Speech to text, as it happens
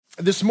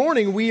This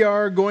morning we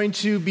are going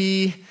to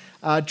be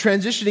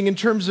transitioning in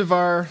terms of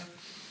our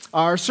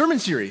sermon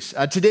series.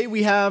 Today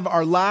we have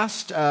our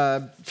last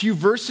few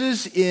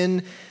verses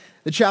in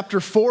the chapter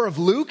 4 of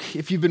Luke.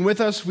 If you've been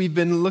with us, we've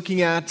been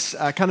looking at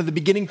kind of the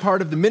beginning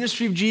part of the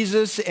ministry of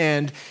Jesus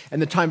and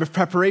the time of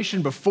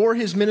preparation before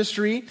his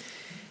ministry.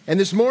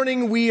 And this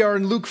morning we are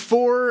in Luke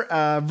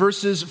 4,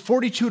 verses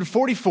 42 to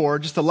 44,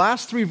 just the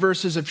last three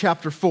verses of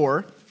chapter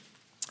 4.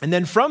 And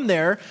then from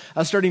there,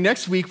 starting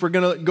next week, we're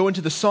going to go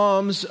into the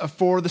Psalms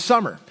for the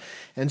summer.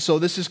 And so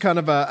this is kind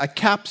of a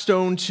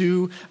capstone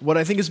to what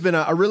I think has been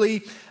a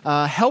really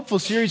helpful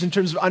series in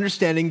terms of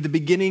understanding the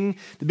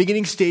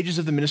beginning stages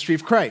of the ministry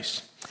of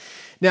Christ.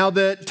 Now,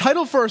 the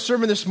title for our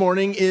sermon this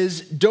morning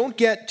is Don't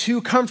Get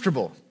Too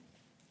Comfortable.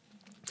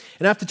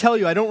 And I have to tell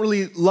you, I don't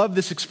really love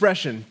this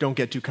expression, don't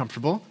get too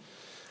comfortable,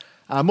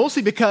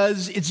 mostly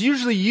because it's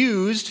usually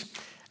used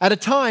at a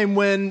time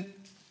when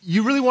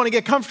you really want to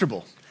get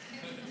comfortable.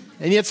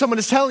 And yet someone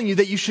is telling you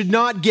that you should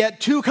not get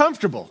too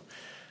comfortable.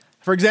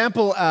 For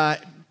example,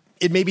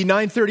 it may be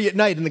 9:30 at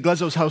night in the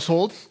Glezos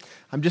household.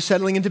 I'm just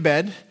settling into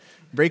bed,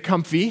 very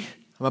comfy.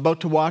 I'm about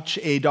to watch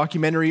a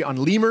documentary on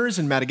lemurs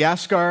in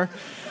Madagascar.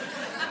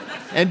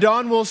 And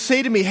Dawn will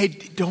say to me, hey,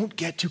 don't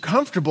get too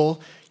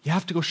comfortable. You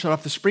have to go shut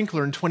off the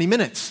sprinkler in 20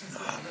 minutes.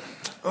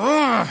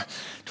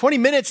 20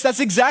 minutes, that's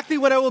exactly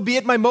when I will be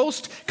at my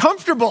most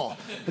comfortable.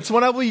 It's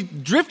when I will be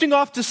drifting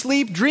off to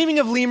sleep, dreaming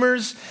of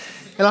lemurs,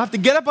 and I'll have to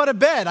get up out of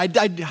bed.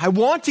 I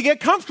want to get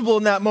comfortable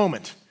in that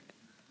moment.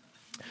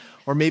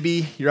 Or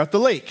maybe you're at the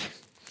lake,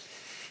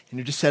 and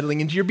you're just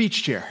settling into your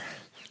beach chair.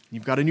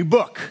 You've got a new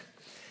book,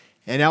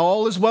 and now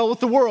all is well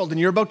with the world,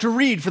 and you're about to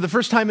read for the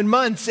first time in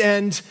months,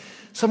 and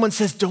someone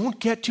says, don't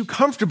get too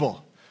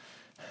comfortable.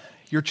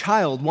 Your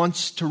child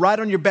wants to ride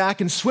on your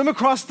back and swim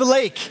across the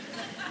lake.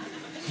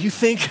 You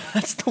think,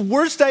 that's the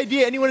worst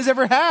idea anyone has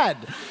ever had.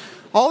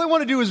 All I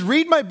want to do is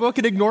read my book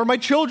and ignore my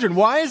children.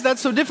 Why is that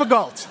so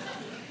difficult?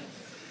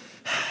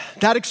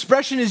 That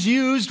expression is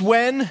used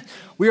when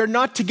we are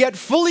not to get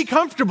fully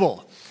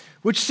comfortable,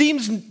 which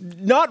seems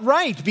not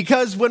right,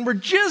 because when we're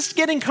just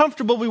getting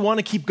comfortable, we want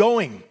to keep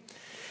going.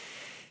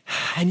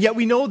 And yet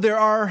we know there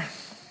are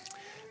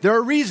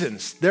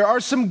reasons. There are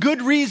some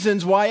good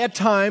reasons why at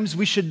times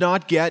we should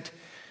not get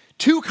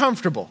too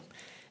comfortable.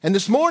 And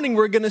this morning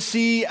we're going to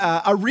see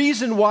a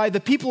reason why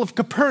the people of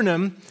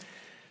Capernaum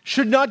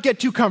should not get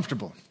too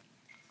comfortable.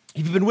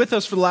 If you've been with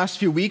us for the last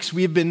few weeks,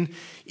 we have been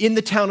in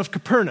the town of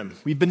Capernaum.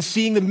 We've been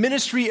seeing the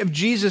ministry of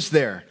Jesus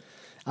there.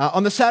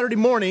 On the Saturday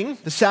morning,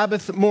 the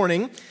Sabbath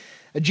morning,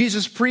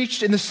 Jesus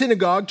preached in the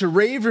synagogue to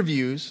rave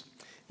reviews.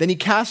 Then he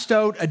cast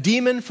out a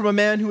demon from a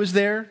man who was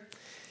there.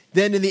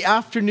 Then in the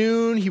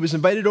afternoon, he was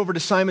invited over to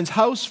Simon's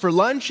house for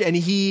lunch, and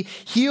he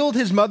healed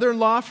his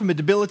mother-in-law from a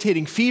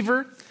debilitating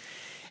fever.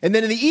 And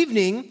then in the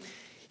evening,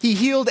 he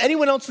healed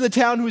anyone else in the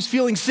town who was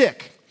feeling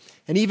sick.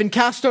 And he even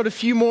cast out a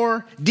few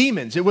more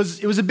demons. It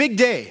was a big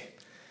day.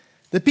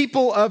 The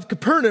people of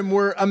Capernaum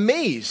were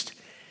amazed,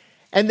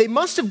 and they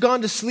must have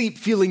gone to sleep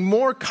feeling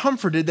more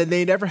comforted than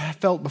they'd ever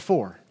felt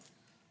before.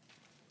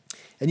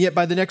 And yet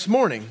by the next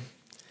morning,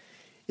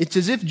 it's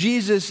as if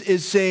Jesus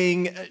is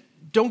saying,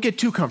 don't get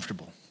too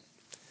comfortable,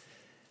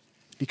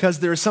 because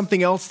there is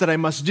something else that I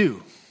must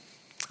do.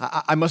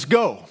 I must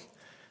go.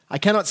 I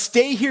cannot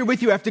stay here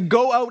with you. I have to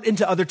go out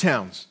into other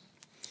towns.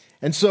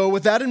 And so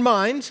with that in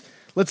mind,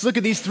 let's look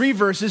at these three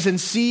verses and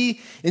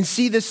see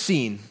this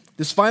scene,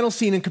 this final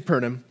scene in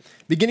Capernaum,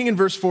 beginning in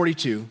verse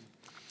 42.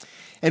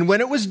 And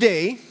when it was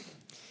day,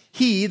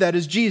 he, that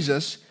is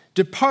Jesus,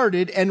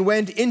 departed and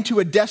went into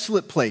a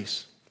desolate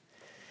place.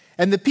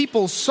 And the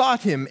people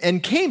sought him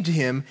and came to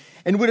him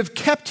and would have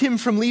kept him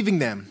from leaving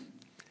them.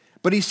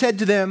 But he said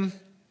to them,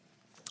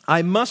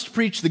 I must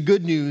preach the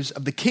good news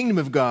of the kingdom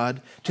of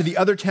God to the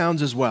other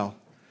towns as well,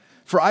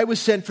 for I was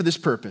sent for this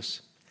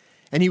purpose.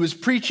 And he was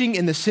preaching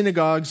in the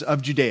synagogues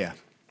of Judea.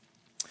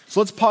 So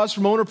let's pause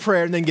for a moment of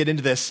prayer and then get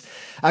into this.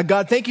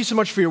 God, thank you so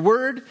much for your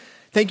word.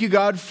 Thank you,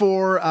 God,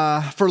 for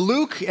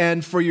Luke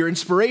and for your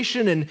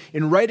inspiration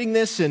in writing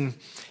this and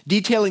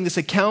detailing this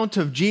account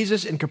of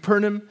Jesus in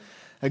Capernaum.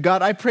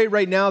 God, I pray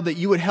right now that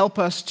you would help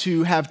us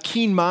to have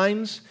keen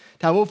minds,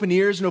 to have open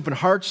ears and open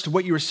hearts to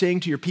what you are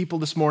saying to your people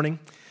this morning.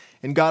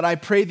 And God, I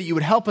pray that you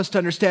would help us to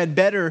understand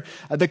better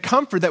the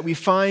comfort that we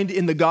find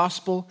in the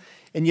gospel,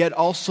 and yet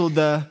also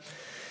the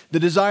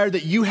desire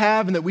that you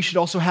have and that we should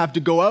also have to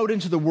go out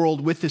into the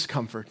world with this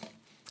comfort.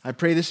 I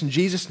pray this in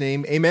Jesus'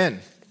 name,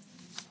 amen.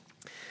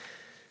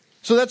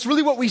 So that's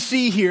really what we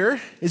see here,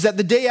 is that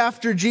the day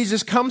after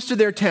Jesus comes to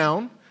their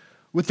town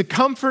with the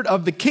comfort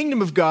of the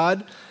kingdom of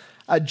God,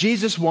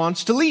 Jesus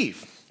wants to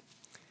leave.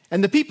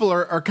 And the people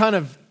are kind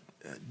of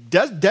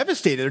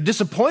devastated or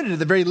disappointed at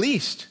the very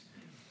least.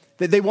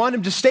 That they want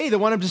him to stay. They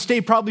want him to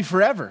stay probably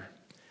forever.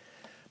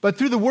 But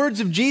through the words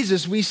of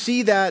Jesus, we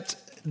see that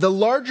the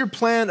larger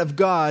plan of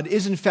God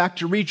is in fact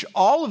to reach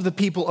all of the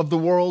people of the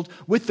world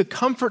with the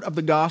comfort of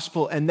the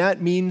gospel, and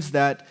that means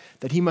that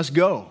he must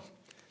go,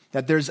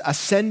 that there's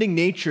ascending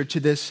nature to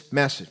this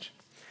message.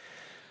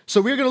 So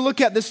we're going to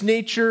look at this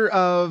nature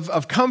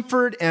of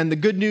comfort and the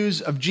good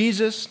news of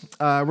Jesus.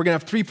 We're going to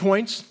have 3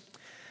 points.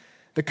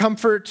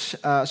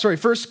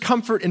 First,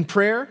 comfort in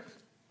prayer.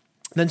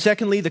 Then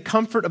secondly, the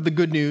comfort of the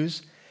good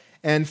news.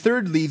 And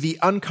thirdly, the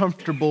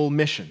uncomfortable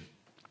mission.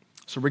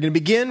 So we're going to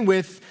begin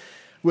with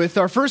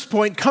our first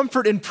point,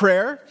 comfort in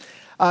prayer.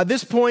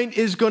 This point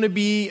is going to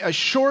be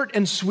short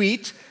and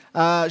sweet.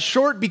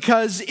 Short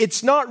because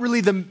it's not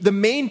really the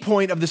main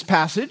point of this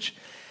passage,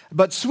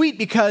 but sweet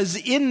because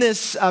in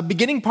this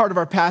beginning part of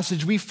our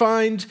passage, we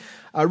find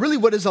really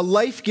what is a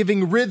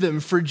life-giving rhythm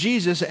for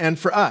Jesus and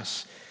for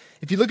us.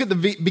 If you look at the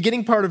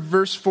beginning part of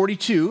verse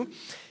 42,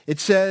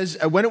 it says,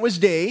 when it was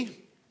day,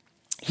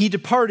 he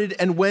departed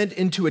and went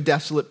into a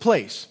desolate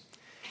place.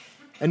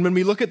 And when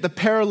we look at the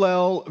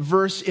parallel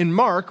verse in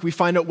Mark, we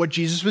find out what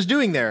Jesus was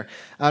doing there.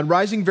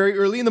 Rising very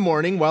early in the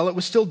morning, while it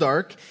was still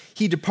dark,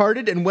 he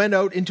departed and went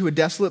out into a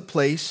desolate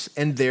place,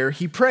 and there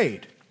he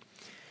prayed.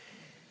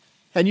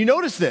 And you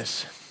notice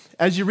this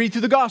as you read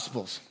through the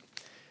Gospels,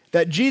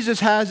 that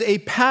Jesus has a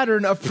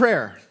pattern of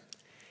prayer.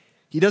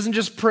 He doesn't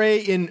just pray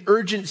in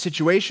urgent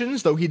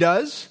situations, though he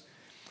does.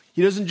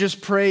 He doesn't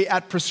just pray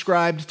at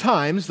prescribed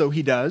times, though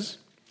he does.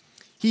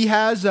 He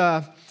has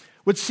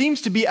what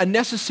seems to be a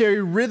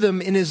necessary rhythm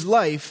in his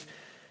life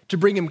to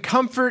bring him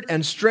comfort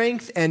and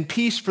strength and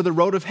peace for the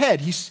road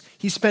ahead.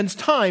 He spends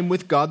time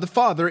with God the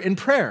Father in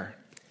prayer.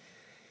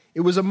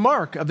 It was a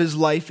mark of his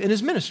life and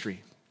his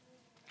ministry.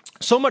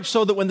 So much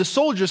so that when the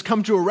soldiers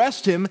come to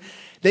arrest him,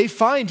 they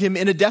find him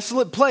in a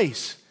desolate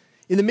place,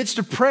 in the midst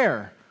of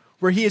prayer,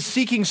 where he is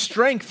seeking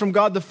strength from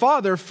God the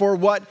Father for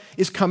what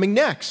is coming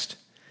next.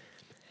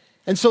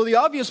 And so the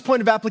obvious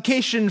point of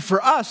application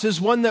for us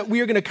is one that we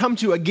are going to come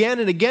to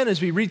again and again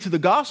as we read through the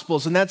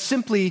Gospels, and that's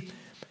simply,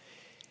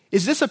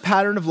 is this a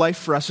pattern of life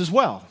for us as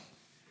well?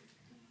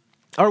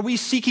 Are we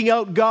seeking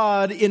out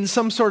God in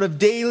some sort of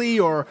daily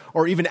or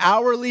even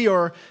hourly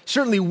or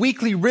certainly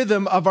weekly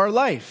rhythm of our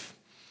life?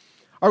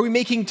 Are we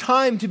making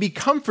time to be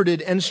comforted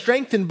and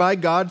strengthened by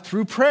God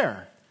through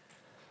prayer?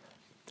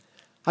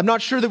 I'm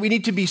not sure that we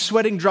need to be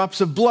sweating drops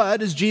of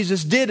blood as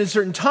Jesus did in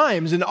certain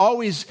times and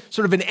always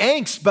sort of in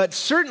angst, but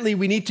certainly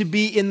we need to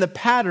be in the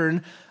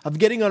pattern of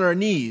getting on our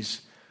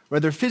knees,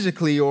 whether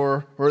physically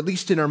or at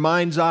least in our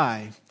mind's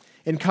eye,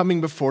 and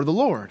coming before the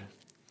Lord.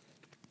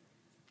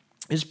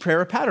 Is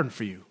prayer a pattern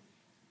for you?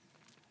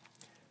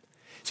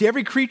 See,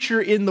 every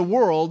creature in the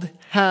world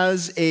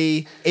has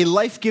a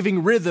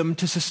life-giving rhythm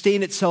to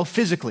sustain itself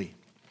physically.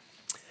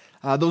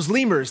 Those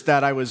lemurs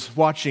that I was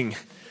watching,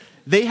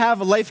 they have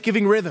a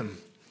life-giving rhythm.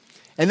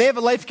 And they have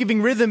a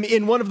life-giving rhythm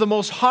in one of the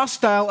most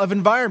hostile of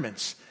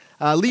environments.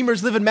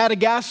 Lemurs live in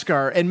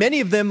Madagascar, and many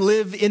of them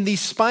live in the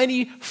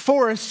spiny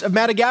forests of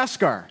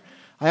Madagascar.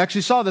 I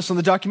actually saw this on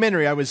the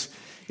documentary. I was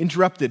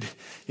interrupted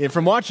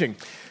from watching.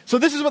 So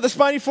this is what the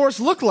spiny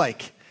forests look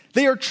like.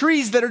 They are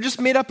trees that are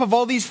just made up of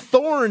all these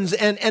thorns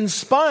and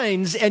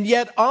spines, and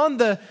yet on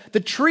the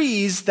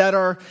trees that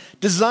are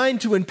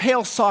designed to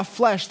impale soft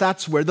flesh,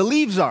 that's where the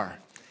leaves are.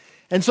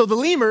 And so the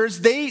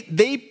lemurs,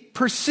 they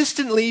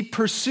persistently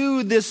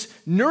pursue this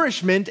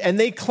nourishment, and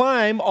they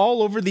climb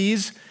all over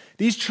these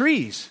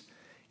trees.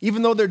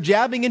 Even though they're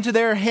jabbing into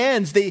their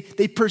hands, they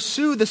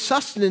pursue the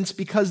sustenance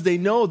because they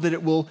know that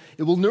it will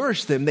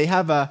nourish them. They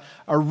have a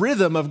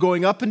rhythm of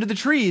going up into the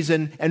trees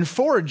and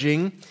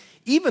foraging,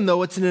 even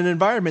though it's in an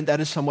environment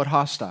that is somewhat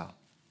hostile.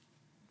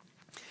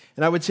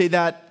 And I would say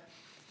that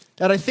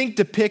I think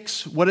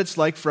depicts what it's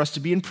like for us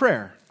to be in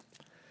prayer.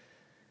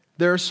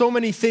 There are so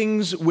many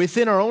things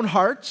within our own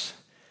hearts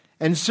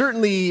and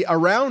certainly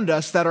around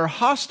us that are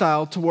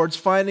hostile towards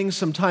finding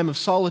some time of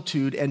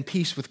solitude and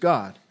peace with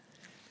God.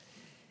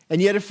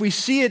 And yet if we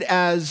see it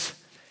as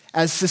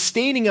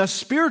sustaining us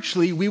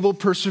spiritually, we will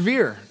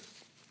persevere.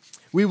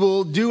 We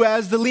will do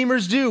as the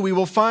lemurs do. We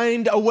will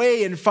find a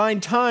way and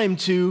find time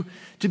to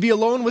be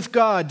alone with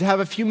God, to have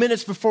a few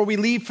minutes before we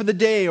leave for the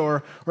day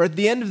or at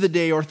the end of the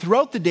day or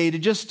throughout the day to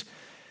just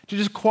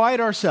quiet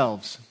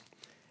ourselves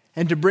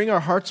and to bring our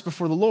hearts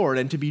before the Lord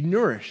and to be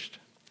nourished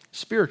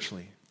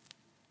spiritually.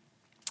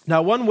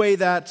 Now, one way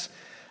that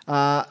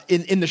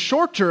in the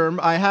short term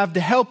I have to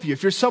help you,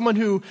 if you're someone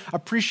who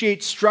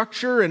appreciates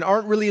structure and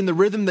aren't really in the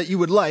rhythm that you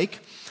would like,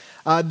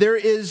 there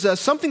is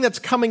something that's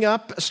coming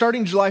up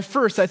starting July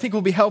 1st I think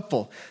will be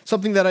helpful,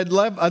 something that I'd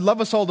love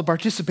us all to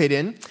participate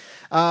in.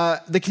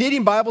 The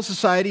Canadian Bible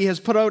Society has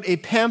put out a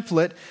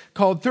pamphlet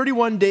called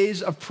 31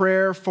 Days of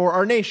Prayer for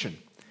Our Nation.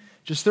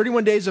 Just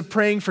 31 days of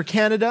praying for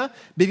Canada,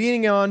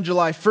 beginning on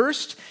July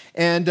 1st.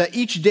 And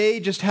each day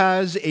just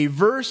has a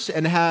verse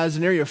and has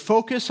an area of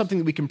focus, something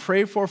that we can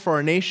pray for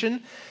our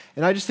nation.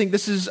 And I just think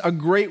this is a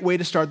great way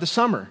to start the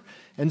summer.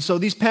 And so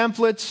these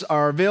pamphlets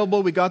are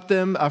available. We got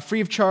them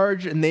free of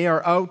charge, and they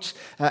are out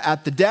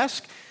at the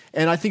desk.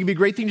 And I think it'd be a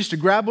great thing just to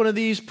grab one of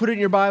these, put it in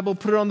your Bible,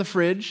 put it on the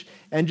fridge,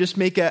 and just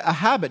make a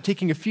habit,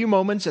 taking a few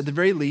moments at the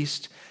very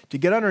least, to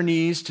get on our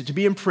knees, to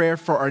be in prayer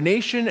for our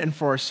nation and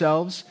for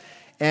ourselves,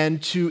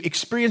 and to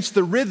experience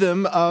the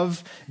rhythm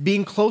of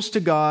being close to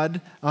God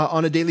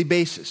on a daily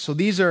basis. So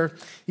these are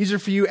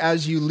for you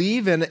as you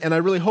leave, and I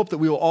really hope that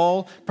we will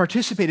all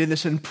participate in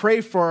this and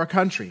pray for our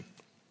country.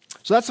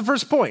 So that's the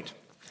first point,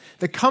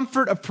 the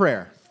comfort of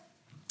prayer.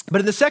 But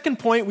in the second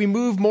point, we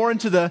move more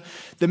into the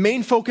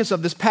main focus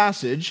of this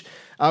passage,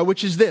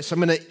 which is this.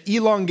 I'm going to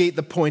elongate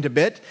the point a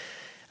bit.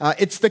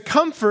 It's the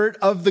comfort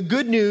of the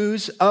good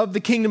news of the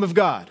kingdom of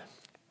God.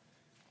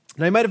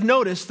 And I might have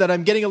noticed that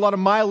I'm getting a lot of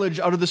mileage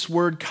out of this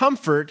word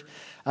comfort,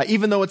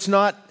 even though it's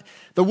not,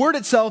 the word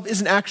itself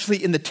isn't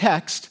actually in the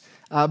text,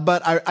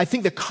 but I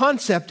think the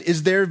concept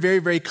is there very,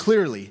 very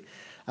clearly.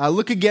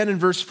 Look again in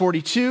verse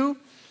 42.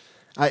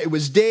 It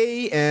was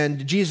day,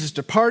 and Jesus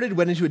departed,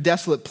 went into a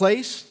desolate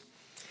place,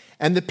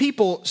 and the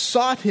people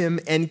sought him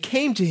and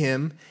came to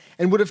him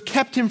and would have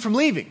kept him from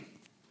leaving.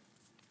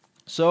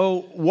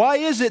 So why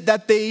is it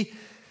that they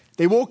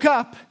woke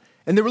up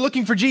and they were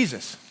looking for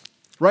Jesus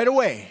right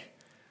away?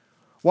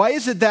 Why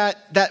is it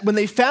that when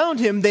they found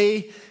him,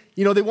 they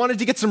wanted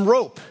to get some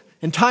rope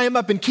and tie him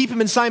up and keep him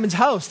in Simon's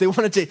house? They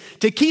wanted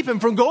to keep him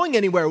from going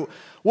anywhere.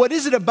 What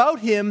is it about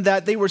him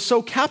that they were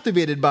so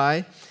captivated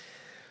by?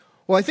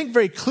 Well, I think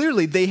very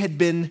clearly they had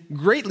been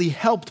greatly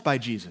helped by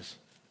Jesus.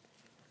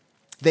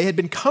 They had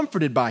been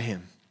comforted by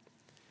him.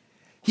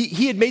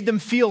 He had made them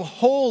feel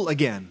whole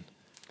again.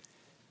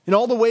 In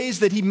all the ways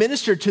that he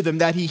ministered to them,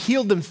 that he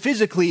healed them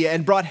physically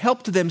and brought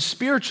help to them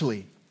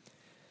spiritually.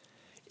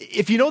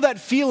 If you know that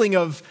feeling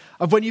of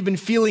when you've been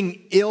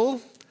feeling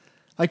ill,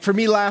 like for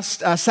me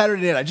last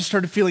Saturday night, I just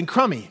started feeling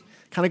crummy.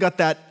 Kind of got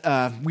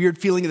that weird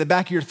feeling in the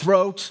back of your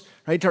throat,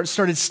 right?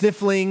 Started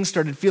sniffling,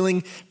 started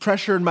feeling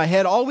pressure in my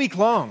head all week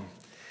long.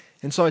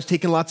 And so I was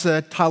taking lots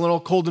of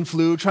Tylenol, cold and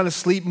flu, trying to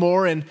sleep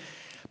more.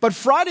 But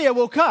Friday I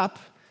woke up,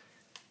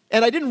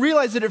 and I didn't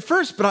realize it at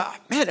first, but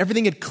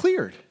everything had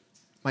cleared.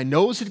 My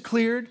nose had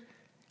cleared,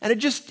 and it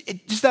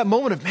just that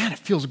moment of, it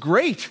feels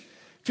great. It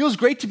feels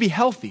great to be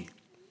healthy.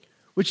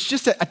 Which is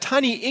just a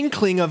tiny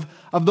inkling of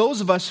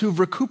those of us who've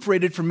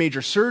recuperated from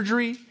major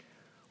surgery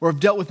or have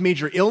dealt with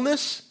major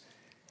illness.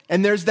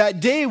 And there's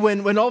that day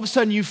when all of a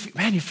sudden you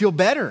feel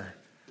better.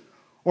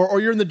 Or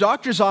you're in the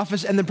doctor's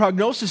office and the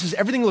prognosis is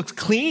everything looks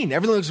clean,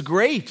 everything looks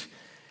great.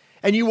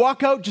 And you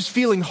walk out just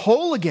feeling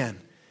whole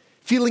again,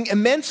 feeling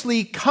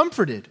immensely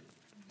comforted.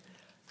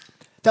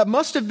 That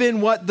must have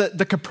been what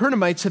the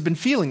Capernaumites had been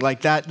feeling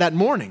like that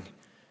morning.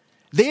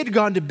 They had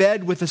gone to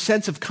bed with a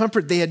sense of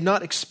comfort they had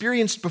not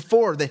experienced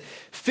before,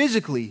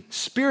 physically,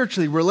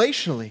 spiritually,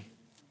 relationally.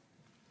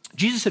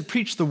 Jesus had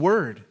preached the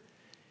word.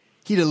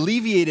 He'd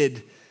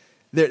alleviated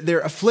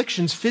their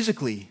afflictions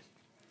physically.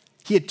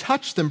 He had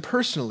touched them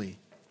personally.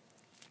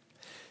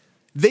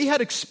 They had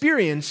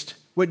experienced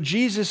what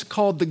Jesus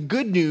called the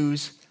good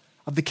news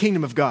of the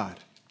kingdom of God.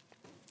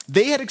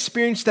 They had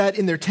experienced that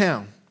in their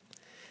town.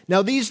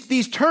 Now,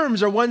 these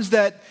terms are ones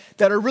that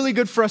are really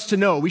good for us to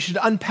know. We should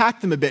unpack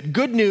them a bit.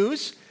 Good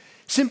news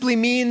simply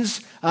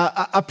means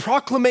a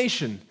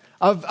proclamation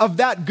of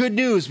that good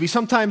news. We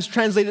sometimes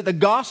translate it the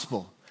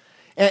gospel.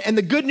 And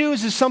the good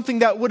news is something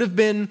that would have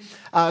been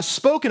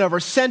spoken of or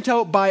sent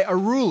out by a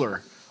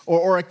ruler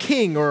or a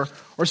king or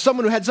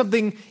someone who had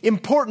something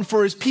important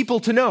for his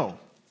people to know.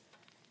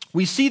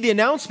 We see the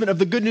announcement of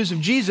the good news of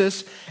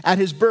Jesus at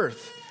his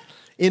birth.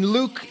 In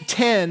Luke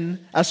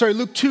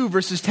 2,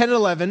 verses 10 and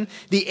 11,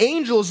 the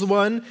angel is the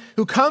one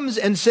who comes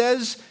and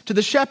says to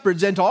the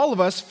shepherds and to all of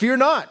us, "Fear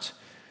not,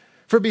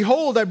 for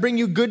behold, I bring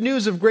you good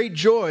news of great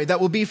joy that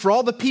will be for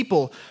all the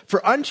people.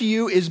 For unto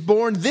you is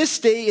born this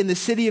day in the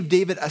city of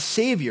David a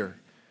Savior,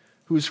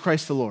 who is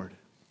Christ the Lord."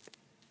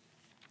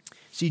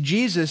 See,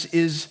 Jesus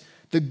is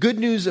the good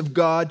news of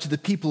God to the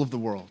people of the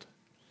world.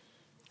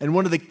 And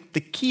one of the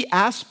key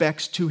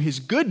aspects to his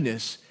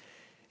goodness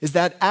is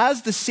that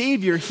as the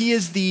Savior, he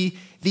is the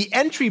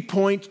entry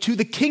point to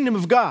the kingdom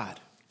of God.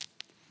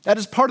 That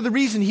is part of the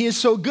reason he is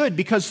so good,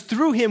 because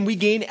through him we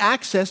gain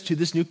access to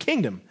this new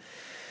kingdom.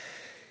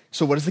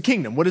 So what is the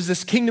kingdom? What is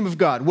this kingdom of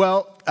God?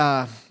 Well,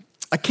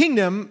 a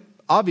kingdom,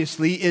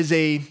 obviously, is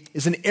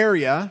an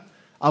area,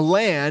 a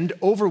land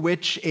over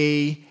which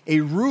a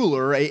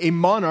ruler, a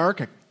monarch,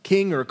 a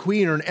king or a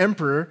queen or an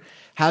emperor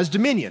has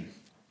dominion.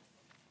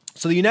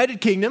 So the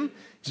United Kingdom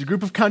is a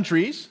group of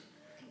countries,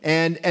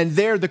 and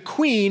there the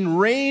queen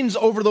reigns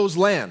over those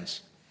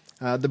lands.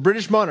 The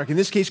British monarch, in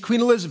this case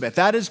Queen Elizabeth,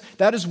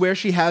 that is where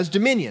she has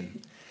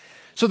dominion.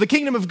 So the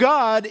kingdom of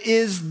God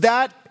is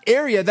that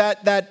area,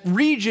 that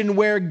region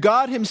where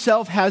God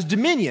himself has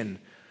dominion,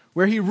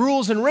 where he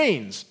rules and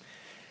reigns.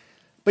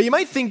 But you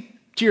might think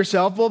to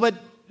yourself, well, but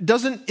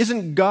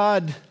isn't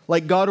God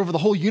like God over the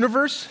whole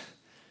universe?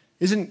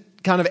 Isn't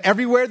kind of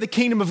everywhere the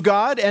kingdom of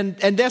God?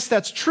 And yes,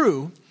 that's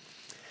true.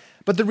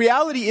 But the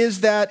reality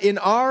is that in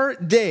our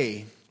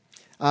day,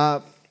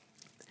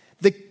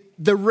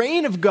 the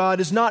reign of God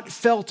is not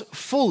felt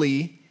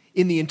fully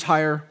in the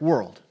entire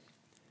world.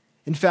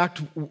 In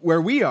fact,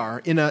 where we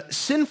are, in a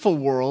sinful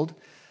world,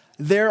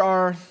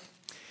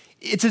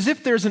 it's as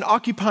if there's an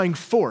occupying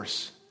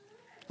force.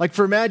 Like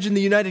imagine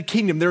the United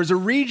Kingdom. There's a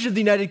region of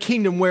the United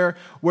Kingdom where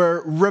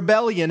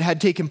rebellion had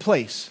taken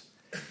place.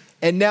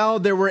 And now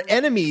there were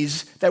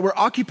enemies that were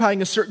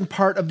occupying a certain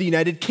part of the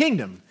United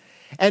Kingdom.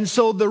 And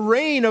so the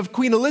reign of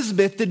Queen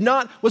Elizabeth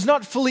was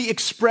not fully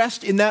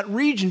expressed in that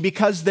region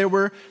because there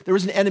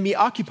was an enemy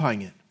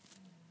occupying it.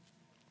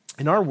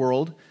 In our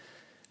world,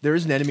 there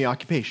is an enemy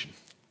occupation.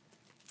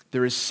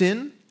 There is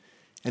sin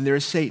and there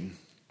is Satan.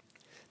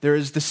 There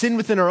is the sin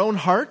within our own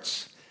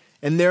hearts,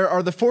 and there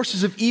are the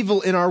forces of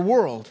evil in our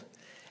world.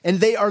 And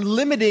they are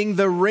limiting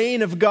the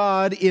reign of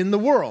God in the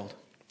world.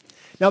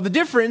 Now, the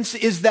difference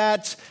is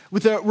that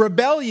with a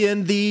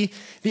rebellion, the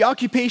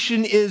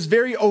occupation is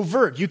very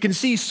overt. You can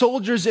see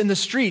soldiers in the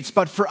streets,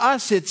 but for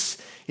us,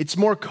 it's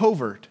more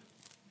covert.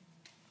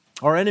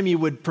 Our enemy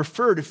would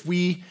prefer it if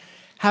we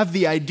have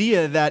the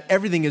idea that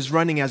everything is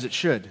running as it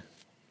should,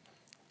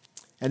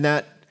 and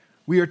that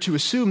we are to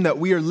assume that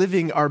we are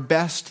living our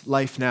best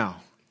life now.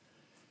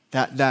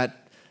 That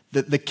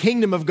the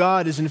kingdom of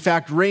God is in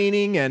fact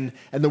reigning and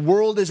the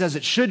world is as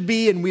it should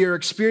be and we are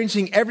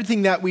experiencing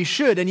everything that we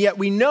should, and yet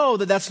we know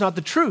that that's not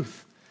the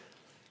truth.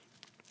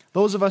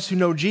 Those of us who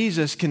know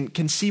Jesus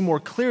can see more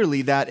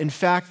clearly that in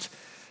fact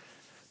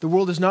the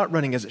world is not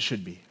running as it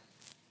should be.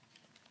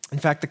 In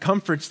fact, the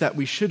comforts that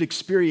we should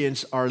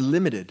experience are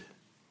limited.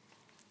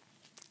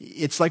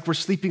 It's like we're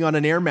sleeping on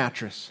an air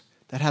mattress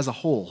that has a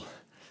hole.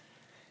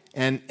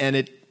 And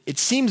it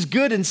seems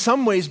good in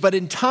some ways, but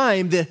in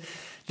time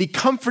the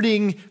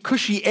comforting,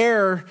 cushy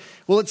air,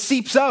 well, it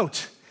seeps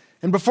out.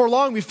 And before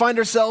long, we find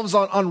ourselves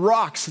on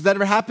rocks. Has that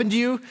ever happened to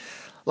you?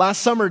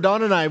 Last summer,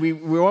 Dawn and I,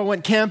 we all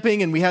went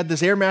camping, and we had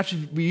this air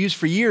mattress we used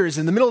for years.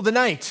 In the middle of the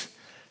night,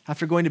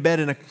 after going to bed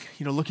and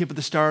looking up at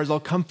the stars, all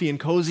comfy and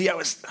cozy,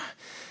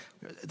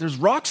 there's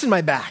rocks in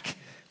my back.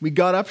 We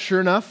got up, sure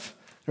enough,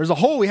 there's a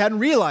hole we hadn't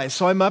realized.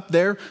 So I'm up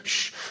there,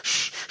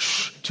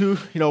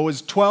 it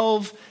was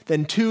 12,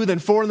 then 2, then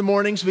 4 in the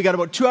morning. So we got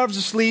about 2 hours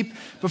of sleep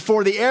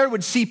before the air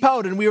would seep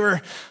out. And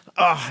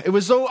it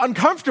was so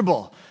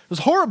uncomfortable. It was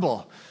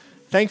horrible.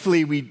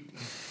 Thankfully,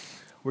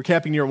 we're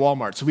camping near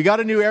Walmart. So we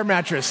got a new air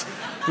mattress.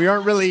 We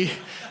aren't really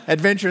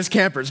adventurous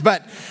campers.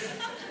 But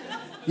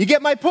you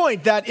get my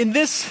point that in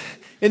this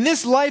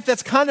life,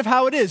 that's kind of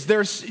how it is. There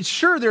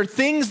are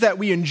things that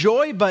we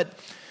enjoy, but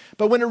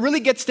when it really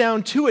gets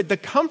down to it, the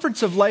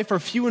comforts of life are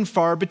few and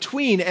far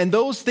between, and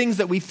those things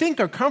that we think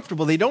are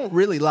comfortable, they don't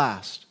really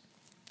last.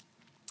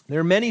 There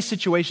are many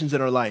situations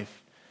in our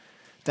life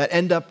that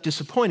end up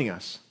disappointing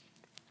us.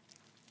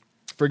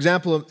 For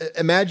example,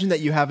 imagine that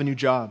you have a new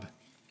job,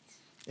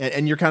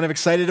 and you're kind of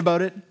excited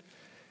about it.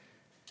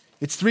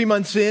 It's 3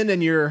 months in,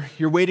 and you're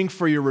waiting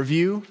for your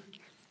review,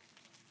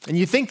 and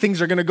you think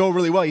things are going to go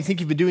really well. You think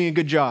you've been doing a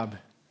good job.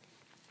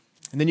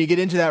 And then you get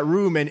into that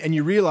room, and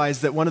you realize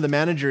that one of the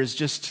managers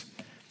just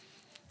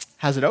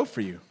has it out for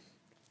you.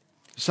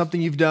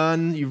 Something you've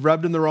done, you've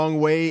rubbed in the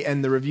wrong way,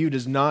 and the review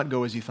does not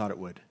go as you thought it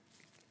would.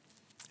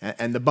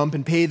 And the bump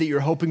in pay that you're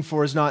hoping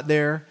for is not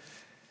there.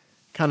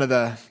 Kind of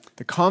the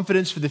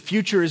confidence for the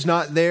future is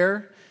not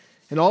there.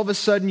 And all of a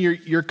sudden,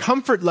 your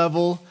comfort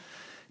level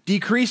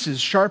decreases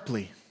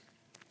sharply.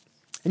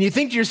 And you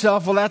think to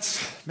yourself, well,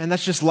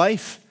 that's just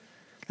life.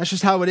 That's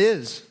just how it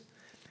is.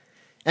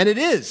 And it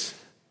is.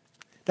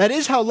 That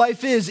is how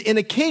life is in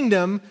a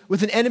kingdom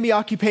with an enemy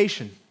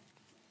occupation.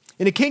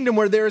 In a kingdom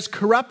where there is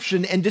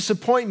corruption and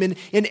disappointment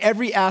in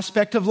every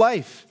aspect of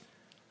life.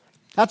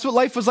 That's what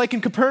life was like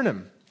in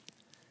Capernaum.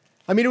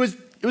 I mean, it was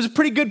a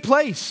pretty good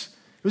place.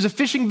 It was a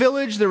fishing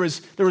village. There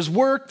was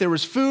work. There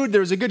was food. There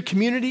was a good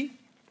community.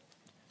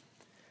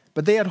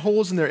 But they had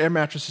holes in their air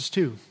mattresses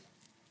too.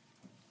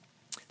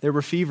 There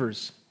were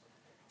fevers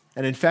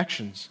and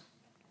infections.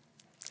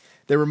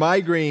 There were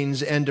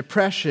migraines and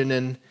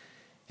depression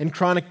and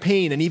chronic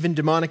pain and even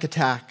demonic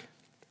attack.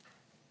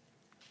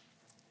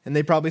 And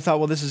they probably thought,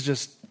 well, this is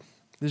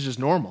just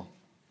normal.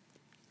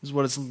 This is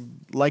what it's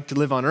like to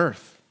live on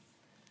earth.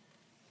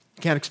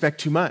 You can't expect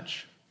too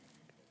much.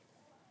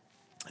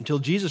 Until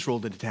Jesus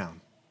rolled into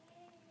town.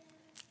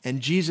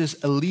 And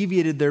Jesus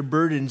alleviated their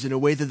burdens in a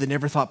way that they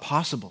never thought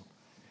possible.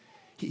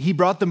 He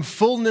brought them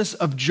fullness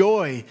of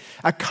joy,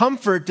 a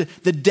comfort,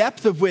 the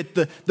depth of which,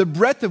 the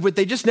breadth of which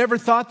they just never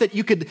thought that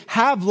you could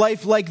have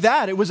life like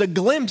that. It was a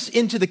glimpse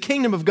into the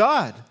kingdom of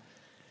God.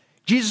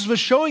 Jesus was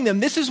showing them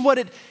this is what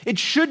it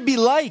should be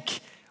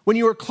like when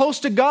you are close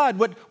to God,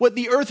 what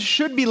the earth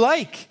should be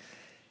like.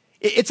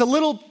 It's a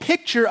little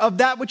picture of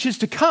that which is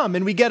to come,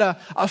 and we get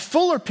a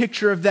fuller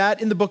picture of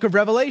that in the book of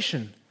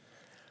Revelation,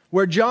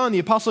 where John, the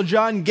Apostle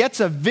John, gets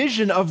a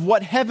vision of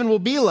what heaven will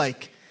be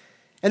like.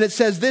 And it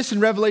says this in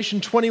Revelation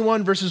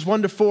 21, verses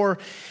 1-4.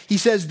 He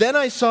says, "Then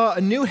I saw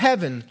a new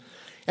heaven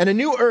and a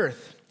new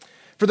earth.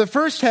 For the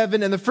first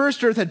heaven and the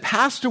first earth had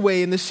passed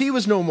away, and the sea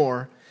was no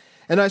more.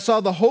 And I saw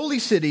the holy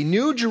city,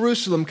 New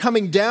Jerusalem,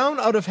 coming down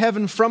out of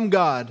heaven from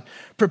God,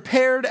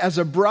 prepared as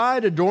a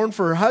bride adorned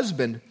for her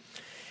husband.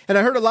 And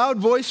I heard a loud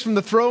voice from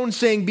the throne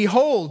saying,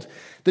 'Behold,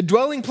 the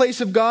dwelling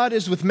place of God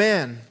is with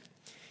man.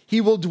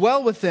 He will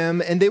dwell with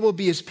them, and they will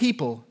be his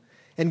people.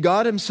 And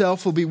God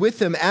himself will be with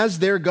them as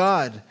their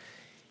God.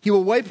 He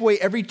will wipe away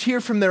every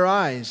tear from their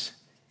eyes,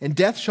 and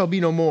death shall be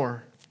no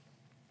more.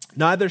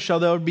 Neither shall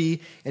there be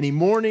any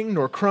mourning,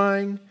 nor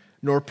crying,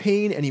 nor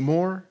pain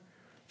anymore,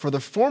 for the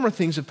former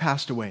things have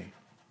passed away.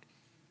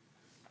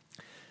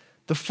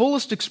 The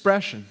fullest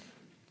expression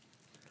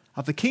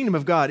of the kingdom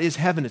of God is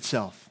heaven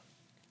itself.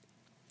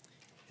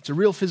 It's a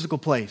real physical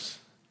place,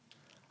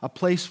 a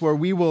place where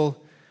we will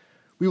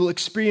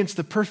experience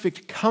the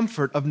perfect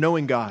comfort of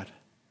knowing God,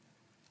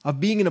 of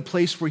being in a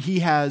place where He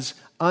has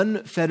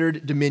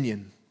unfettered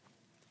dominion.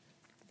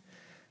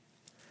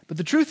 But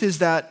the truth is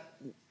that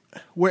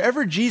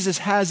wherever Jesus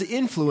has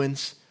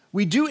influence,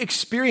 we do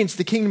experience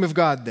the kingdom of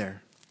God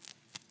there.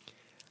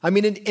 I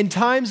mean, in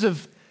times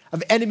of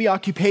enemy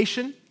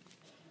occupation,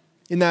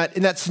 in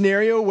that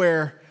scenario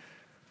where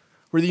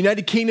the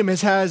United Kingdom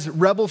has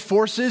rebel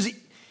forces,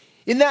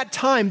 in that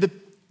time,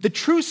 the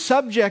true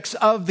subjects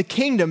of the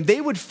kingdom, they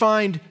would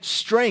find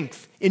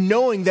strength in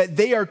knowing that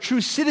they are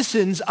true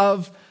citizens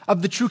of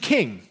the true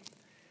king.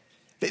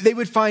 They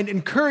would find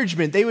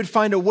encouragement. They would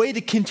find a way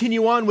to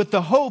continue on with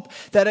the hope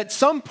that at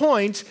some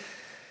point,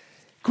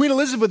 Queen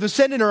Elizabeth would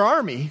send in her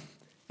army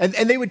and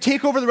they would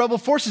take over the rebel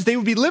forces. They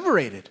would be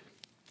liberated.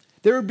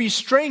 There would be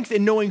strength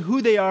in knowing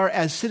who they are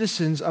as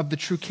citizens of the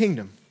true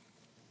kingdom.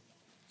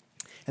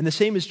 And the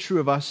same is true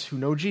of us who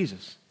know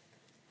Jesus.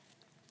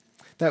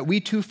 That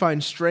we too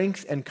find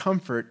strength and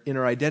comfort in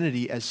our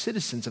identity as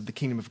citizens of the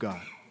kingdom of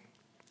God.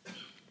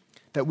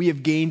 That we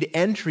have gained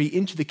entry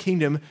into the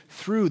kingdom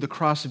through the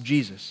cross of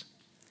Jesus.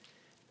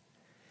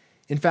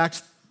 In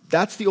fact,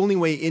 that's the only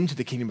way into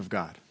the kingdom of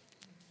God.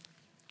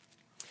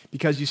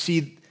 Because you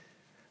see,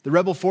 the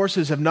rebel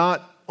forces have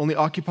not only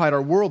occupied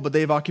our world, but they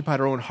have occupied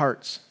our own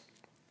hearts.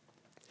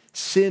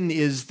 Sin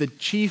is the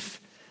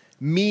chief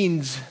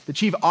means, the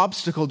chief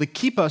obstacle to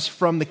keep us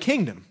from the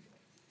kingdom.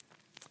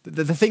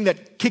 The thing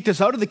that kicked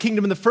us out of the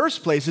kingdom in the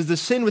first place is the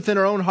sin within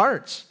our own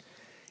hearts.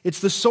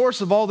 It's the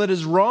source of all that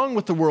is wrong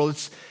with the world.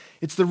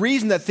 It's the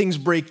reason that things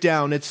break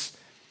down. It's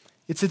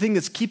the thing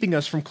that's keeping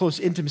us from close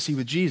intimacy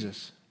with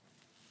Jesus.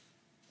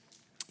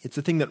 It's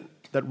the thing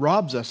that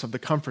robs us of the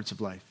comforts of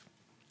life.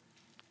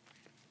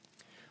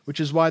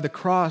 Which is why the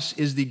cross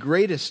is the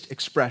greatest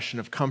expression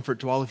of comfort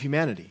to all of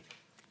humanity.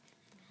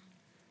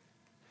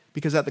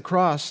 Because at the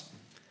cross,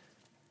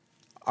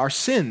 our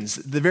sins,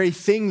 the very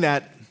thing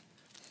that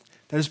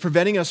is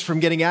preventing us from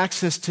getting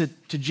access to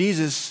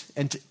Jesus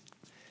and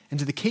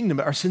to the kingdom,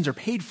 our sins are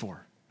paid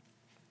for.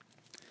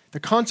 The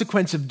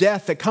consequence of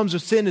death that comes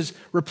with sin is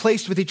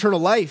replaced with eternal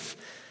life.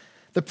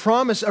 The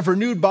promise of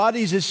renewed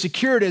bodies is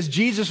secured as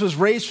Jesus was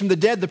raised from the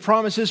dead. The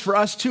promise is for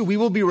us too. We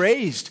will be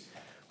raised.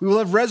 We will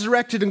have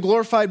resurrected and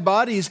glorified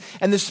bodies,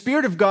 and the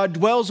Spirit of God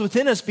dwells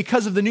within us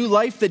because of the new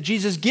life that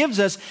Jesus gives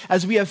us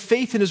as we have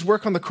faith in His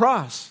work on the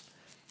cross.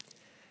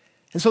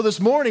 And so this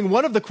morning,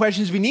 one of the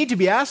questions we need to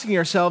be asking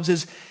ourselves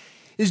is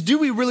do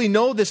we really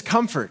know this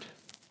comfort?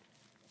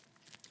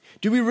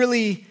 Do we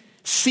really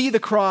see the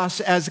cross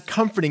as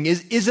comforting?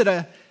 Is it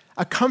a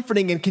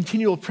comforting and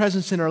continual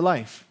presence in our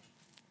life?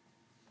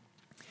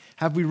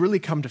 Have we really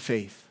come to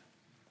faith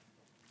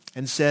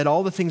and said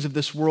all the things of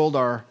this world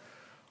are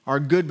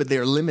good, but they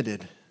are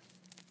limited?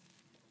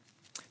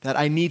 That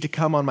I need to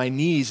come on my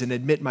knees and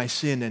admit my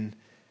sin and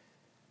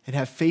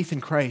have faith in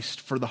Christ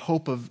for the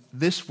hope of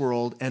this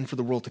world and for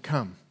the world to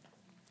come.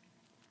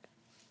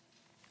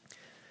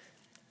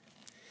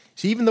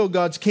 See, even though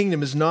God's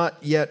kingdom is not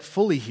yet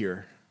fully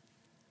here,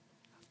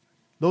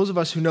 those of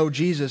us who know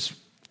Jesus,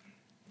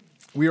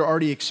 we are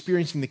already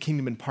experiencing the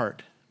kingdom in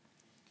part.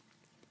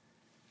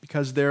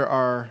 Because there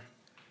are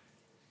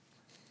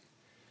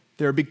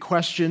big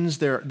questions,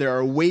 there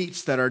are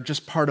weights that are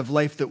just part of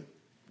life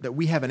that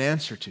we have an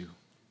answer to.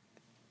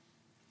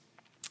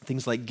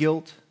 Things like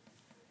guilt,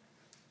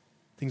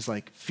 things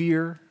like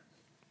fear,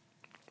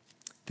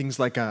 things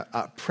like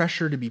a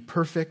pressure to be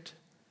perfect,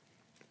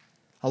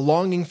 a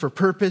longing for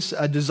purpose,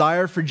 a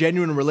desire for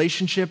genuine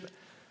relationship.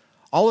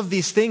 All of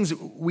these things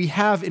we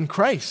have in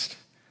Christ.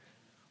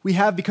 We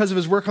have because of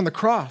His work on the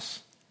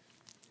cross.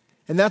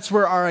 And that's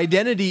where our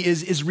identity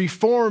is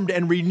reformed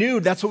and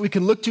renewed. That's what we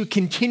can look to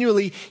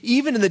continually,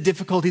 even in the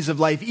difficulties of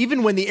life.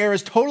 Even when the air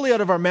is totally out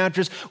of our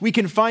mattress, we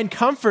can find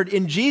comfort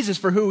in Jesus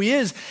for who He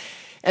is.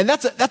 And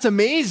that's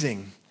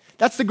amazing.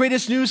 That's the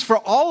greatest news for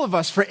all of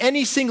us, for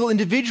any single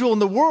individual in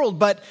the world.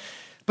 But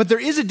there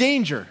is a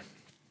danger.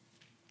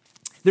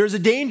 There is a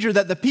danger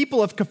that the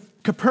people of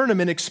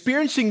Capernaum, in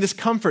experiencing this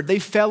comfort, they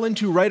fell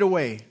into right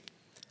away.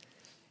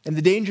 And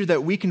the danger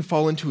that we can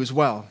fall into as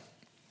well.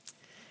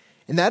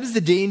 And that is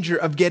the danger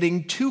of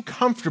getting too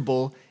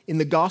comfortable in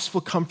the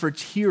gospel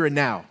comforts here and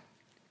now.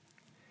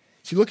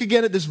 So you look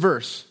again at this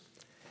verse.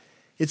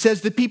 It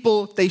says the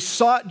people, they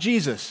sought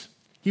Jesus.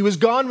 He was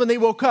gone when they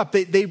woke up.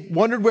 They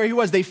wondered where He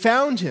was. They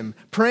found Him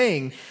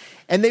praying,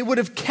 and they would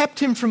have kept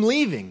Him from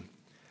leaving.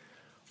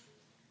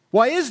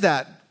 Why is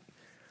that?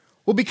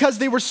 Well, because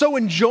they were so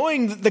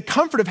enjoying the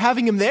comfort of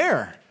having Him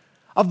there,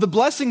 of the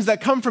blessings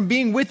that come from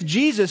being with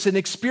Jesus and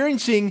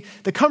experiencing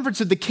the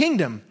comforts of the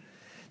kingdom.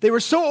 They were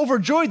so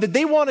overjoyed that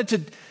they wanted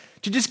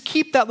to just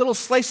keep that little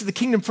slice of the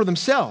kingdom for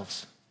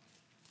themselves.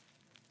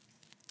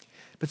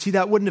 But see,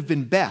 that wouldn't have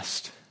been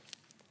best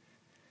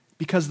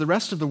because the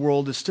rest of the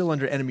world is still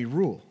under enemy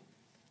rule.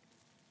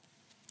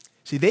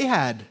 See, they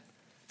had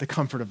the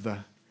comfort of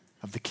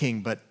the king,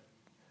 but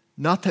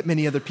not that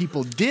many other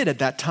people did at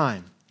that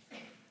time.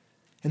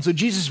 And so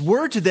Jesus'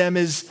 word to them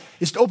is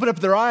to open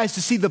up their eyes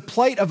to see the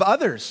plight of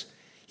others.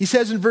 He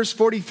says in verse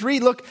 43,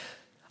 look,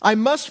 I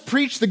must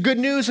preach the good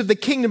news of the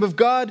kingdom of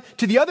God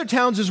to the other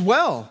towns as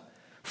well,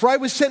 for I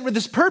was sent with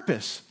this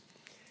purpose.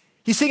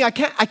 He's saying, I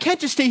can't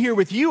just stay here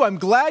with you. I'm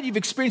glad you've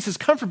experienced this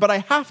comfort, but I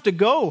have to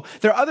go.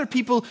 There are other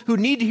people who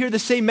need to hear the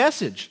same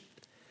message.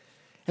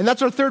 And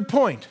that's our third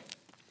point,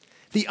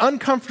 the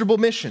uncomfortable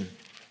mission.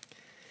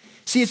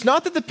 See, it's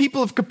not that the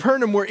people of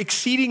Capernaum were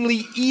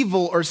exceedingly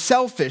evil or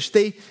selfish.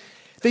 They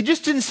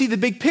just didn't see the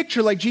big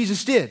picture like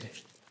Jesus did.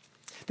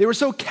 They were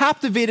so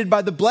captivated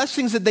by the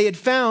blessings that they had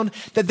found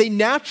that they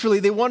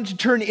wanted to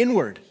turn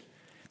inward.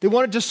 They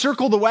wanted to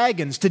circle the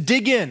wagons, to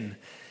dig in,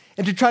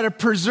 and to try to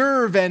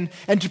preserve and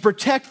to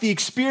protect the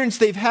experience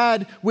they've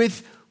had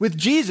with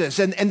Jesus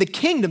and the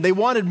kingdom. They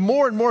wanted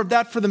more and more of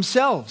that for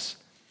themselves.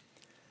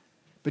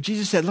 But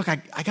Jesus said, look,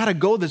 I got to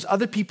go. There's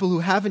other people who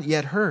haven't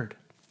yet heard.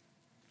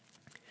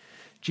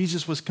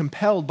 Jesus was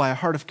compelled by a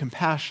heart of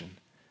compassion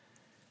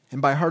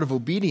and by a heart of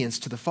obedience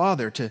to the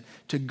Father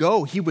to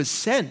go. He was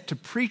sent to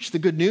preach the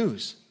good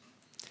news.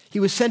 He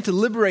was sent to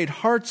liberate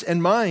hearts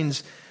and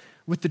minds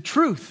with the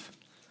truth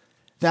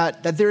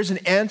that there is an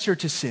answer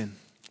to sin,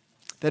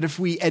 that if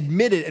we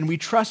admit it and we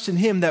trust in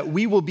Him, that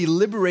we will be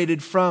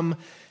liberated from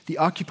the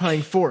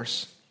occupying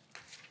force.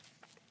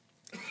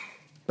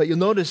 But you'll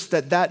notice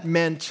that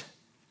meant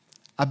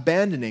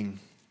abandoning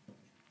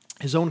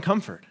His own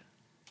comfort.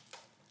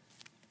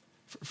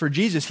 For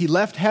Jesus, He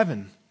left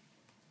heaven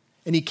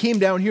and He came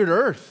down here to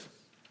earth,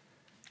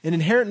 an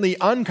inherently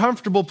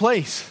uncomfortable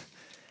place,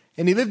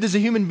 and He lived as a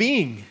human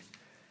being.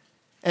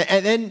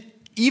 And then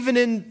even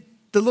in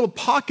the little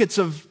pockets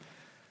of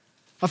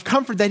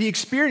comfort that He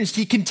experienced,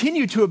 He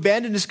continued to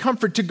abandon His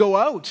comfort to go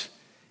out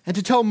and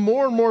to tell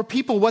more and more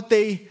people what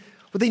they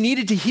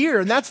needed to hear.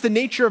 And that's the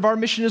nature of our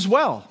mission as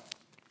well,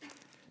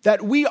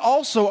 that we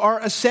also are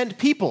a sent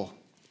people.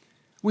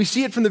 We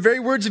see it from the very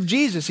words of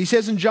Jesus. He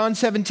says in John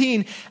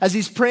 17, as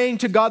He's praying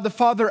to God the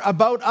Father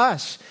about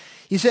us,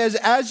 He says,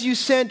 as you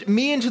sent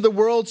me into the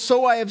world,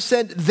 so I have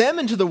sent them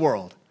into the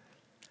world.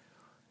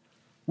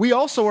 We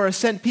also are a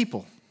sent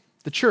people,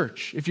 the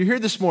church. If you're here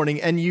this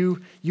morning and you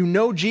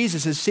know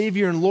Jesus as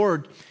Savior and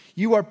Lord,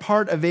 you are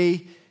part of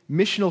a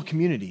missional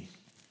community,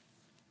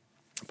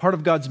 part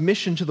of God's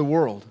mission to the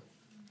world.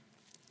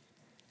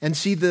 And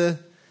see, the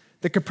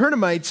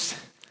Capernaumites,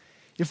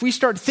 if we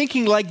start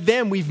thinking like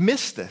them, we've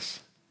missed this.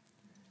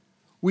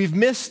 We've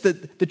missed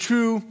the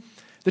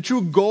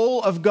true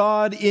goal of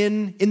God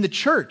in the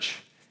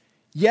church.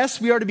 Yes,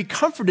 we are to be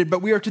comforted,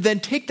 but we are to then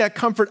take that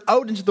comfort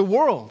out into the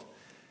world.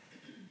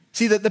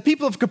 See, the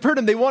people of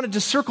Capernaum, they wanted to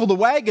circle the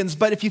wagons,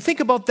 but if you think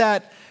about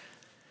that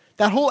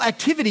whole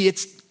activity,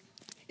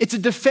 it's a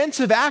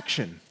defensive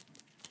action.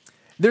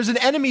 There's an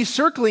enemy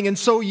circling, and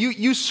so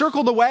you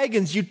circle the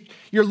wagons,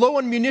 you're low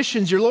on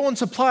munitions, you're low on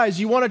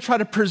supplies, you want to try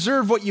to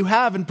preserve what you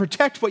have and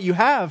protect what you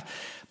have,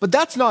 but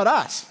that's not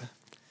us.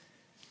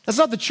 That's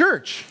not the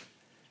church.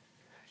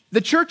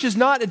 The church is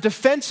not a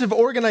defensive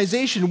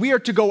organization. We are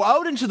to go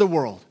out into the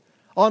world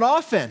on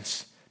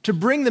offense to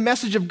bring the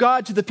message of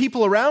God to the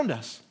people around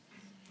us.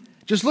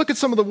 Just look at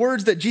some of the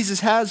words that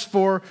Jesus has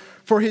for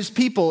His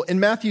people. In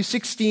Matthew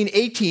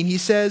 16:18, He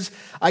says,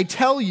 I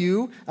tell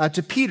you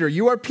to Peter,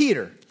 you are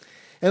Peter,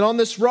 and on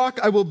this rock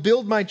I will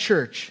build my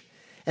church,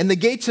 and the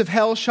gates of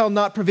hell shall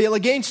not prevail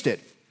against it.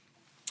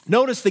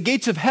 Notice the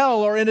gates of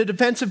hell are in a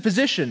defensive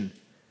position.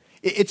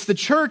 It's the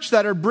church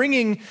that are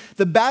bringing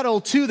the battle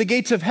to the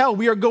gates of hell.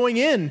 We are going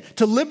in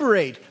to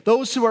liberate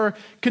those who are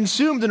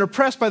consumed and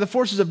oppressed by the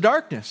forces of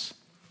darkness.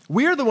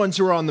 We are the ones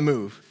who are on the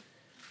move.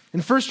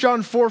 In 1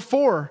 John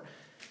 4:4,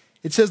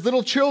 it says,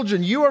 little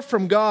children, you are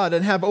from God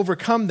and have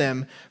overcome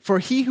them, for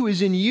he who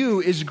is in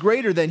you is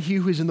greater than he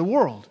who is in the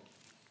world.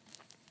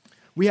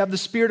 We have the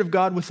Spirit of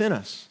God within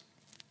us.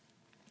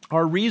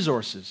 Our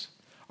resources,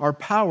 our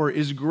power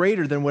is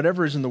greater than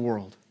whatever is in the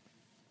world.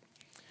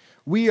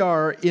 We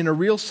are, in a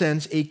real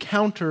sense, a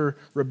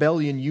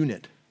counter-rebellion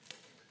unit.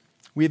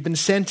 We have been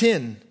sent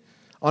in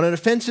on an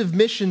offensive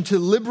mission to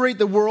liberate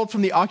the world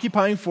from the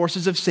occupying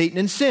forces of Satan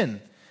and sin.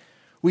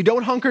 We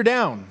don't hunker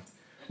down.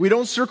 We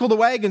don't circle the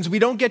wagons. We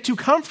don't get too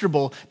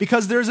comfortable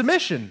because there's a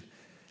mission,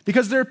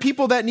 because there are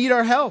people that need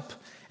our help.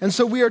 And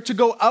so we are to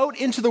go out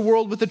into the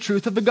world with the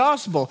truth of the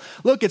gospel.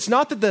 Look, it's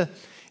not that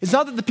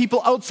the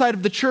people outside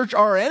of the church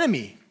are our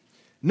enemy.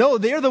 No,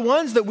 they're the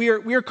ones that we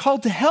are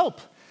called to help,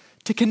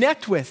 to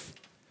connect with,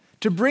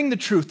 to bring the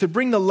truth, to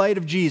bring the light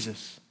of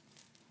Jesus.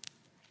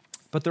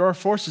 But there are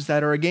forces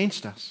that are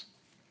against us.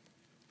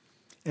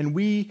 And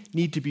we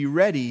need to be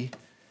ready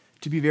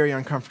to be very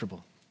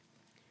uncomfortable.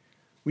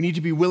 We need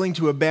to be willing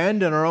to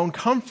abandon our own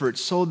comfort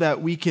so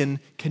that we can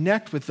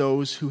connect with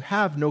those who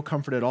have no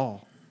comfort at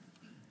all.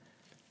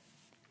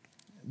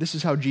 This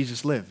is how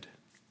Jesus lived.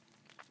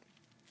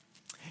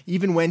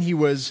 Even when he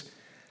was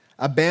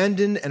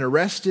abandoned and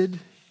arrested,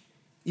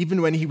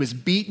 even when he was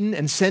beaten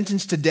and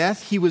sentenced to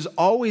death, he was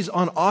always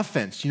on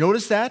offense. You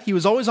notice that? He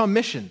was always on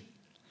mission.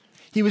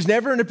 He was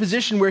never in a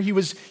position where he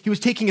was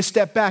taking a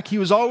step back. He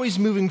was always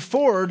moving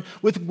forward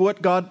with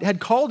what God had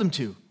called him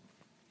to.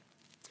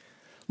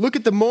 Look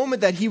at the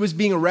moment that he was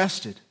being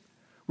arrested,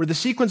 where the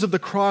sequence of the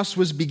cross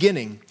was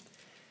beginning.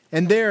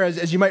 And there,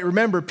 as you might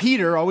remember,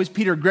 Peter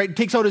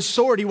takes out his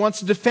sword. He wants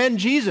to defend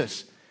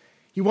Jesus.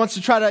 He wants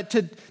to try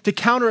to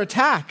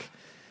counterattack.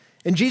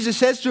 And Jesus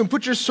says to him,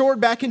 "Put your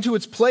sword back into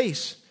its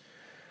place.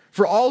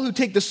 For all who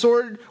take the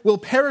sword will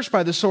perish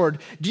by the sword.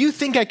 Do you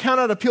think I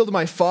cannot appeal to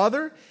my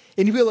Father,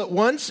 and he will at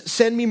once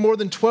send me more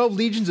than 12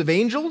 legions of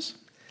angels?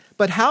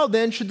 But how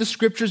then should the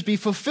scriptures be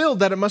fulfilled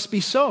that it must be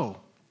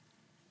so?"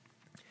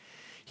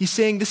 He's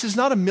saying this is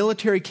not a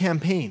military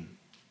campaign.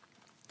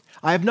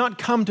 I have not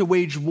come to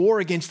wage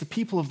war against the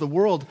people of the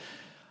world.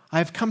 I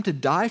have come to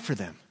die for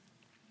them.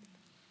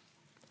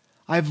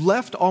 I have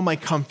left all my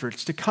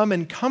comforts to come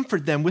and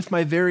comfort them with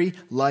my very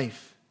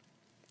life.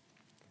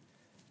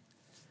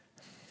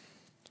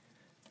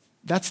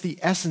 That's the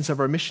essence of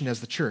our mission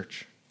as the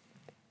church.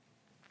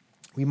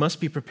 We must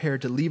be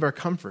prepared to leave our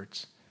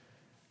comforts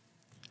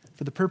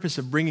for the purpose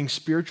of bringing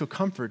spiritual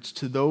comforts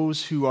to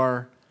those who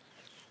are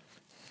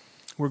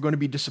going to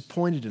be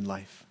disappointed in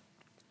life,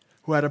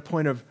 who are at a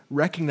point of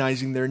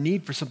recognizing their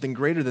need for something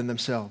greater than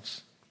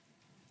themselves.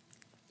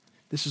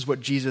 This is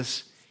what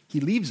Jesus, he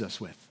leaves us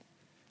with.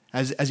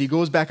 As he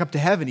goes back up to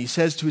heaven, he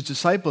says to his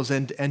disciples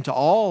and to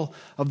all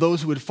of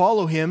those who would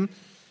follow him,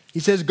 he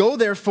says, "Go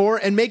therefore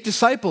and make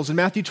disciples," in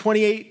Matthew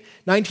 28,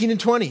 19 and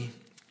 20.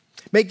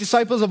 "Make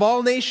disciples of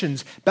all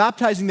nations,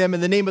 baptizing them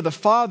in the name of the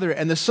Father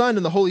and the Son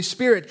and the Holy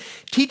Spirit,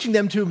 teaching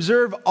them to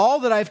observe all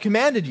that I have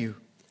commanded you.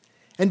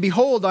 And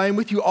behold, I am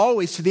with you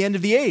always to the end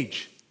of the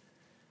age."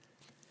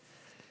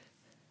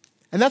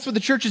 And that's what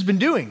the church has been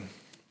doing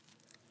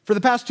for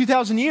the past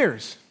 2,000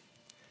 years.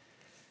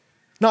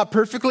 Not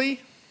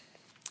perfectly,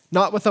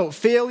 not without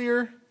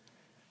failure,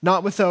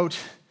 not without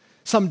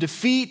some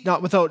defeat,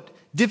 not without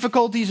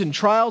difficulties and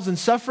trials and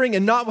suffering,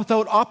 and not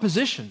without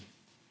opposition.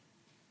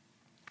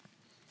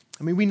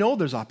 I mean, we know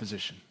there's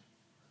opposition.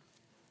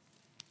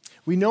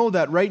 We know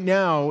that right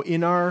now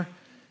in our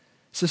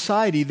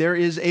society there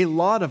is a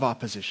lot of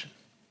opposition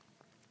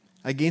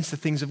against the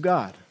things of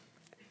God.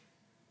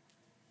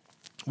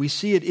 We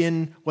see it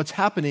in what's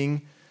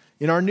happening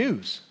in our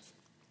news.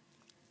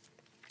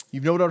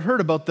 You've no doubt heard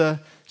about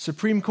the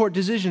Supreme Court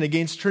decision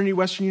against Trinity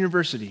Western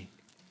University,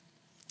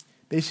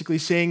 basically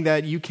saying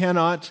that you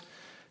cannot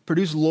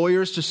produce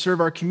lawyers to serve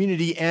our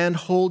community and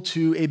hold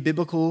to a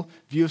biblical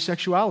view of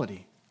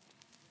sexuality.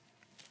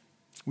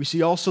 We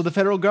see also the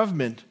federal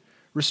government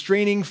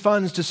restraining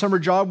funds to summer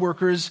job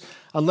workers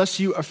unless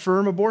you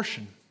affirm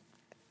abortion.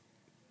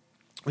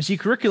 We see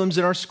curriculums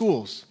in our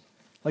schools,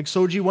 like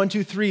SOGI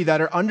 123,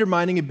 that are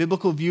undermining a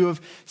biblical view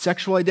of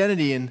sexual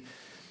identity. And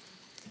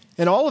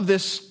all of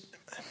this,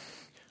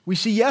 we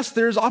see, yes,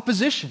 there's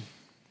opposition.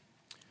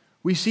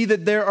 We see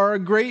that there are a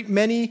great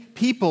many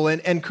people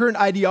and current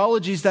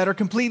ideologies that are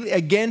completely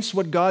against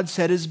what God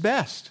said is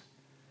best.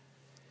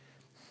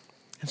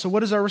 And so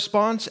what is our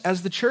response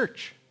as the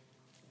church?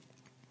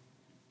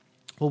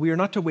 Well, we are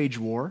not to wage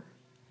war.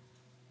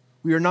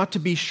 We are not to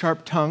be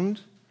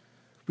sharp-tongued.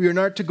 We are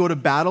not to go to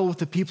battle with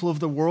the people of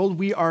the world.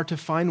 We are to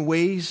find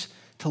ways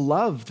to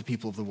love the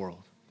people of the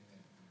world.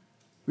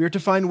 We are to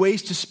find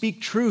ways to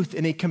speak truth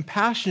in a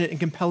compassionate and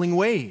compelling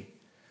way.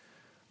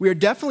 We are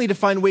definitely to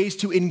find ways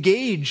to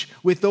engage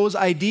with those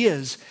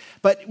ideas,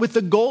 but with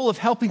the goal of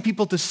helping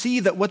people to see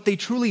that what they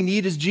truly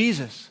need is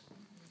Jesus.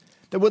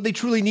 That what they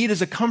truly need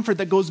is a comfort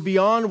that goes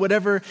beyond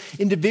whatever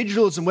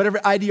individualism,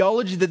 whatever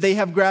ideology that they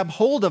have grabbed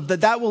hold of,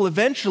 that will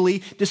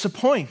eventually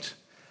disappoint,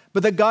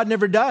 but that God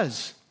never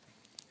does.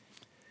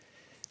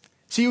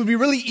 See, it would be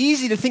really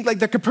easy to think like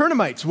the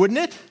Capernaumites, wouldn't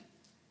it?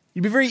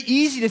 It'd be very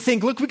easy to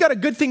think, look, we got a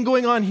good thing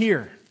going on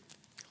here.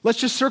 Let's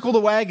just circle the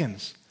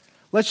wagons.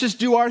 Let's just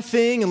do our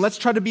thing and let's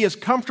try to be as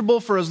comfortable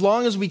for as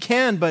long as we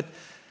can, but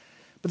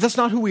that's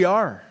not who we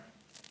are.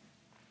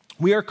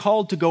 We are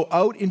called to go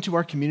out into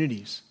our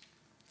communities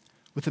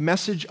with a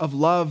message of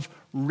love,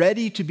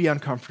 ready to be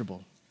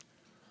uncomfortable,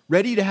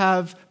 ready to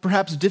have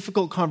perhaps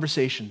difficult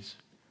conversations,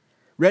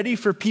 ready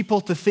for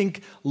people to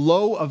think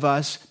low of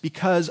us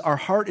because our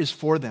heart is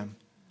for them,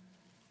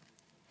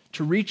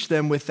 to reach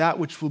them with that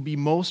which will be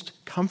most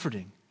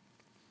comforting,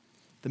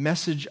 the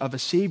message of a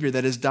Savior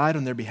that has died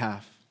on their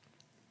behalf.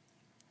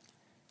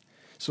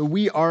 So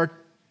we are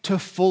to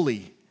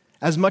fully,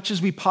 as much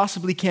as we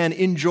possibly can,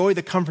 enjoy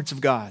the comforts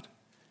of God.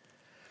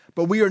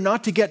 But we are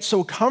not to get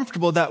so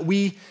comfortable that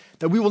we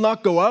will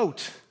not go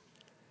out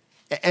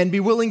and be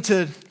willing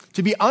to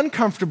be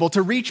uncomfortable,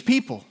 to reach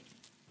people.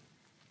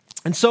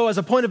 And so as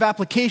a point of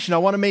application, I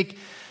want to make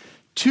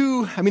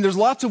there's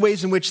lots of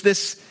ways in which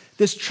this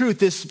truth,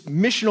 this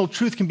missional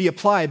truth can be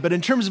applied, but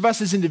in terms of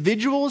us as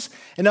individuals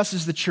and us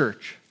as the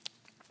church.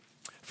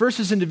 First,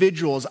 as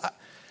individuals,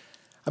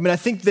 I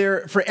think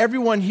for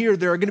everyone here,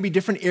 there are going to be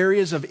different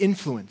areas of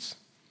influence,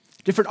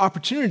 different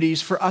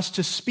opportunities for us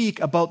to speak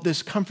about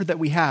this comfort that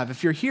we have.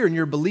 If you're here and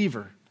you're a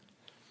believer,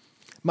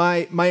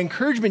 my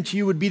encouragement to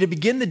you would be to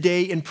begin the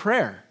day in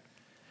prayer,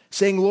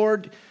 saying,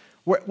 Lord,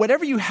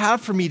 Whatever you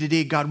have for me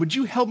today, God, would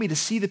you help me to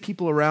see the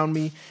people around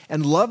me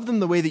and love them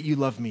the way that you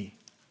love me?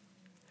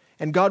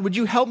 And God, would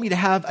you help me to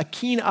have a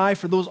keen eye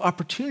for those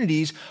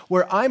opportunities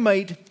where I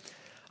might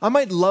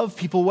love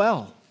people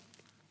well?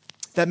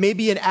 That may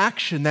be an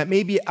action, that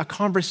may be a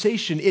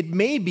conversation. It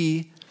may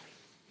be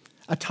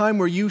a time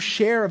where you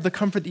share of the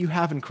comfort that you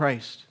have in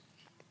Christ.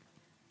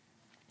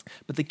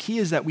 But the key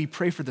is that we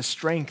pray for the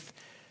strength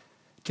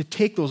to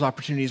take those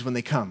opportunities when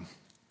they come.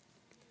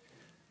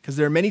 Because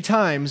there are many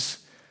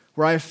times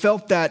where I have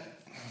felt that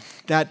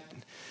the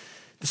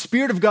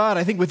Spirit of God,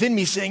 I think, within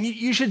me saying,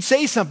 you should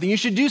say something, you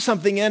should do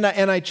something, and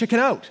I chicken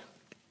out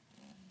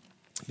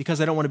because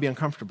I don't want to be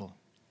uncomfortable.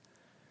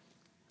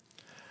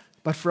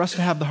 But for us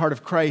to have the heart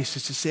of Christ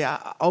is to say,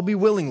 I'll be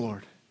willing,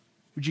 Lord.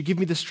 Would you give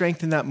me the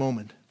strength in that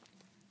moment?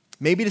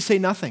 Maybe to say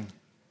nothing,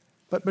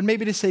 but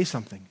maybe to say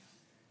something.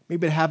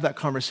 Maybe to have that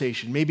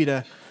conversation. Maybe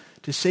to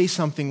say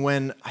something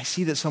when I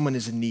see that someone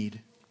is in need.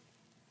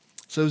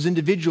 So as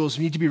individuals,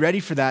 we need to be ready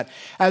for that.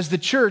 As the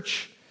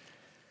church,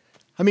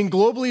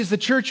 globally as the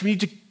church, we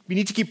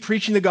need to keep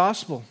preaching the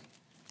gospel.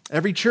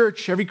 Every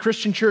church, every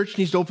Christian church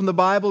needs to open the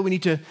Bible. We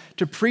need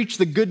to preach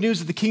the good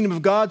news of the kingdom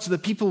of God so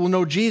that people will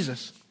know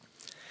Jesus.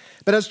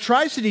 But as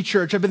Tri-City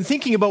Church, I've been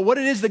thinking about what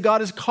it is that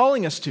God is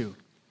calling us to.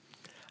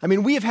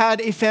 We have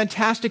had a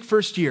fantastic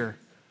first year.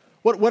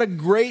 What a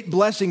great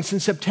blessing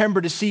since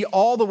September to see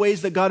all the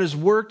ways that God has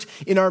worked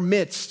in our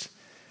midst,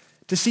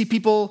 to see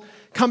people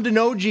come to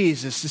know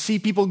Jesus, to see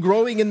people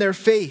growing in their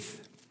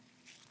faith.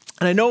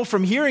 And I know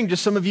from hearing to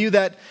some of you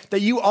that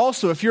you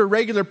also, if you're a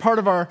regular part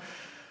of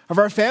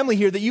our family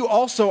here, that you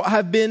also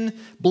have been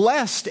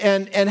blessed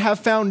and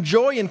have found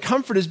joy and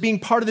comfort as being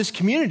part of this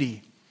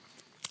community.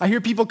 I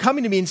hear people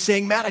coming to me and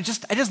saying, Matt, I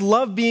just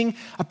love being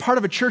a part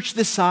of a church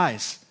this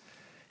size.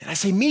 And I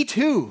say, me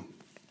too.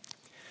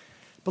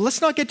 But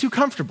let's not get too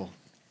comfortable.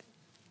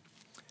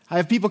 I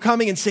have people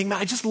coming and saying,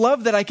 Matt, I just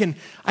love that I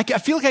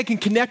feel like I can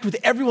connect with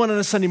everyone on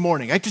a Sunday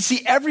morning. I can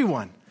see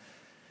everyone.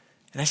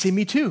 And I say,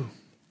 me too.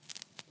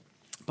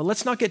 But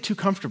let's not get too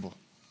comfortable.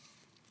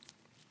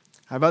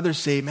 I have others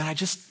say, man,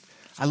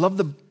 I love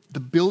the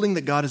building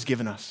that God has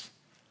given us.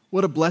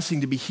 What a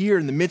blessing to be here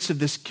in the midst of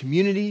this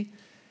community,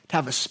 to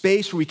have a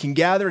space where we can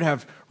gather and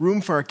have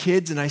room for our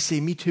kids. And I say,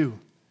 me too.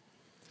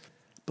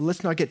 But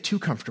let's not get too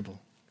comfortable.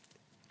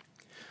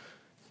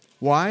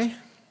 Why?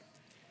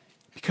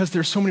 Because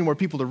there's so many more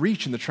people to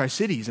reach in the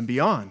Tri-Cities and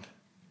beyond.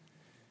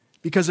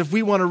 Because if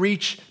we want to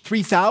reach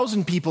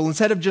 3,000 people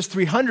instead of just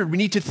 300, we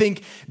need to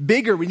think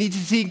bigger. We need to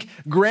think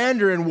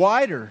grander and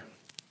wider.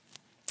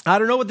 I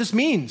don't know what this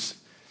means.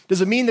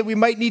 Does it mean that we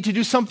might need to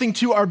do something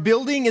to our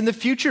building in the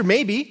future?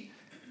 Maybe.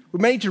 We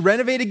might need to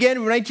renovate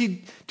again. We might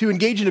need to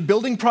engage in a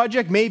building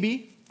project.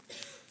 Maybe.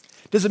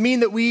 Does it mean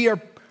that we are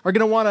going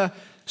to want to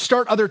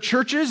start other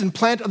churches and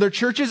plant other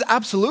churches?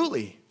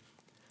 Absolutely.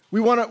 We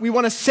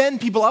want to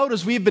send people out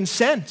as we have been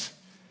sent.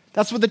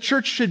 That's what the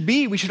church should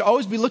be. We should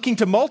always be looking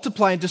to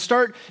multiply and to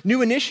start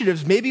new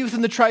initiatives, maybe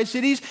within the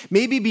Tri-Cities,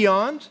 maybe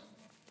beyond.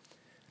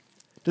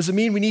 Does it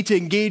mean we need to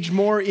engage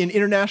more in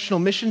international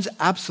missions?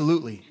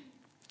 Absolutely.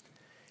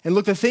 And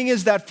look, the thing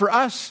is that for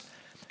us,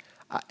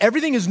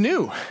 everything is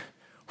new.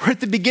 We're at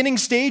the beginning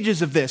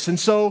stages of this. And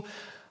so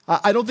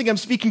I don't think I'm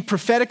speaking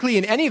prophetically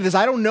in any of this.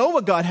 I don't know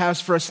what God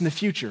has for us in the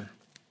future.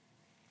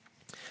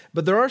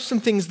 But there are some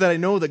things that I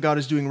know that God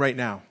is doing right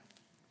now.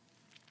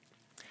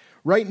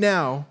 Right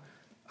now,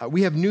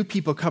 we have new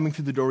people coming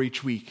through the door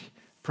each week.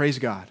 Praise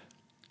God.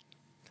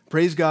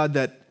 Praise God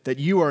that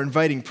you are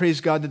inviting.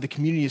 Praise God that the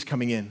community is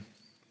coming in.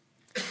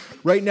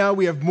 Right now,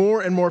 we have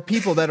more and more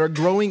people that are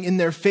growing in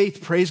their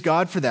faith. Praise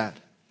God for that.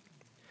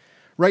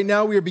 Right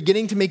now, we are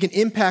beginning to make an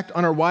impact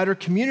on our wider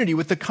community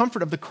with the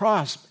comfort of the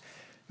cross.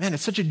 Man,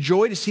 it's such a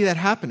joy to see that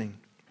happening.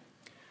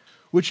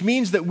 Which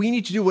means that we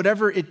need to do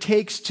whatever it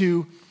takes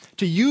to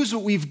use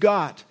what we've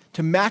got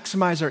to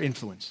maximize our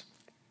influence.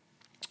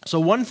 So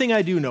one thing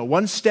I do know,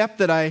 one step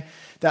that I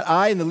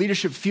and the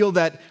leadership feel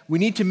that we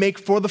need to make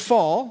for the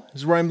fall,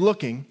 is where I'm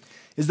looking,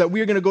 is that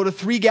we are going to go to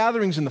 3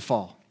 gatherings in the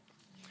fall.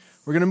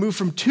 We're going to move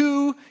from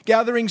 2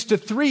 gatherings to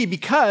 3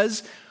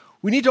 because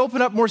we need to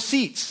open up more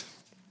seats.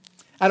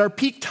 At our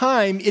peak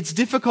time, it's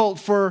difficult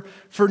for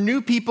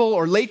new people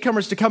or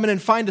latecomers to come in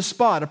and find a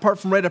spot, apart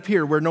from right up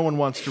here where no one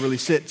wants to really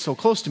sit so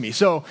close to me.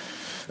 So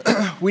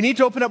we need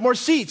to open up more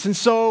seats. And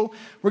so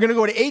we're going to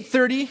go to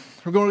 8:30,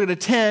 we're going to go to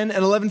 10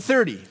 and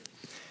 11:30.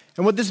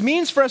 And what this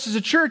means for us as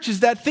a church is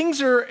that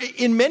things are,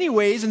 in many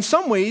ways, in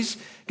some ways,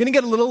 going to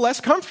get a little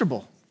less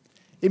comfortable.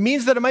 It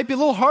means that it might be a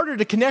little harder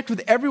to connect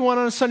with everyone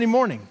on a Sunday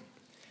morning.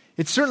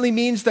 It certainly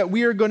means that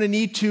we are going to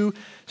need to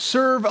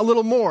serve a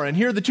little more. And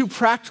here are the 2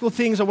 practical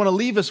things I want to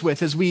leave us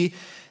with as we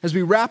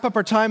wrap up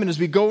our time and as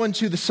we go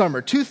into the summer.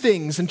 2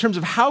 things in terms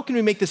of how can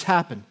we make this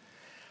happen?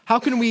 How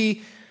can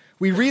we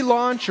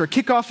relaunch or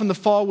kick off in the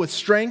fall with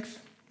strength?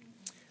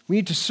 We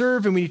need to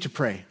serve and we need to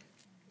pray.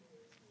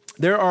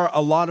 There are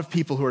a lot of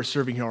people who are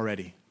serving here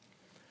already.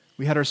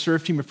 We had our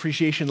serve team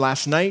appreciation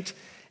last night,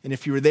 and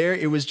if you were there,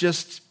 it was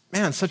just,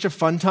 man, such a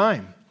fun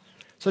time.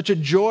 Such a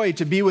joy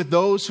to be with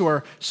those who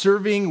are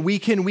serving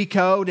week in, week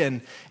out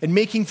and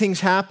making things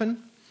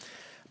happen.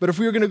 But if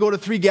we were going to go to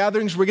 3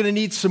 gatherings, we're going to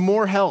need some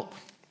more help.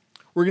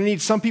 We're going to need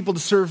some people to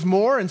serve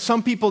more and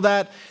some people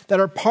that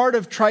are part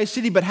of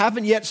Tri-City but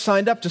haven't yet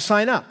signed up to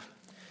sign up.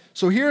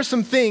 So here are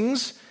some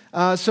things,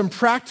 some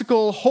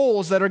practical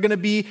holes that are going to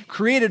be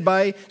created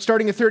by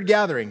starting a 3rd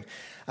gathering.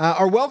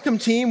 Our welcome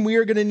team, we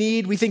are going to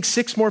need, we think,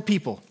 6 more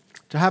people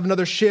to have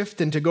another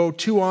shift and to go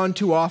 2 on,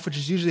 2 off, which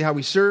is usually how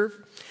we serve.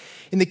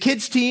 In the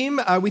kids team,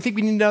 we think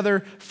we need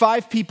another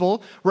 5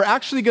 people. We're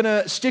actually going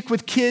to stick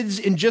with kids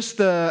in just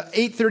the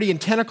 8:30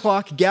 and 10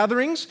 o'clock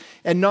gatherings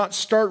and not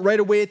start right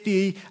away at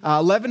the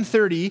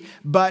 11:30.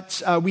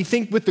 But we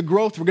think with the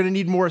growth, we're going to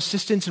need more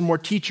assistants and more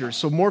teachers.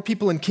 So more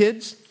people in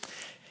kids.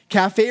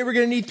 Cafe, we're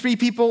going to need 3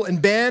 people.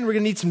 In band, we're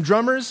going to need some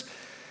drummers.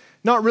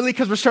 Not really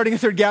because we're starting a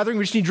 3rd gathering.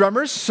 We just need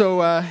drummers.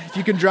 So if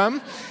you can drum,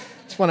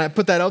 just want to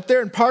put that out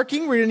there. In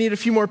parking, we're going to need a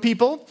few more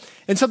people.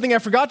 And something I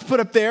forgot to put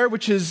up there,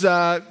 which is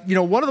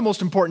one of the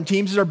most important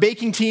teams, is our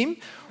baking team.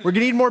 We're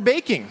going to need more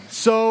baking.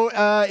 So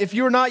if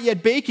you're not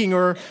yet baking,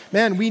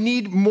 we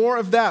need more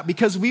of that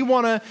because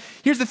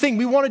here's the thing,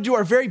 we want to do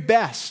our very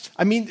best.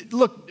 I mean,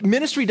 look,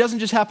 ministry doesn't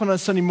just happen on a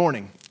Sunday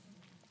morning.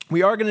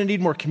 We are going to need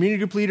more community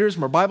group leaders,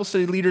 more Bible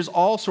study leaders,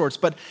 all sorts.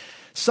 But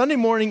Sunday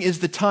morning is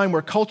the time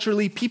where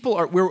culturally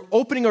we're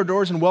opening our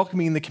doors and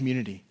welcoming the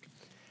community.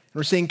 And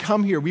we're saying,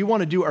 come here. We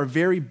want to do our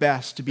very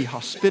best to be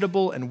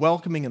hospitable and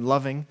welcoming and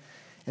loving.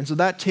 And so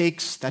that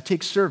takes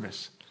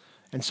service.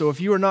 And so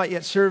if you are not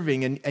yet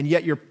serving and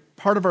yet you're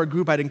part of our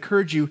group, I'd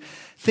encourage you,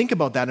 think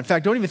about that. In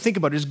fact, don't even think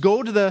about it. Just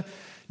go to the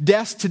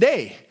desk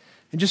today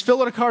and just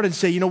fill out a card and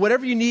say,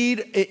 whatever you need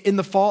in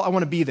the fall, I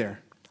want to be there.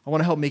 I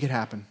want to help make it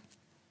happen.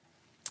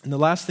 And the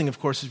last thing, of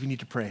course, is we need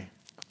to pray.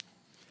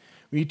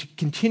 We need to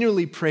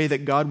continually pray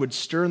that God would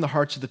stir in the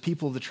hearts of the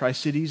people of the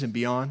Tri-Cities and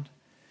beyond,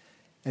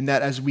 and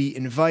that as we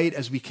invite,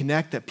 as we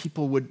connect, that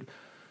people would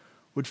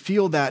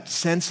feel that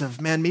sense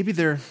of, man, maybe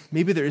there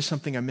is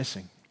something I'm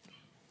missing.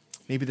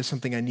 Maybe there's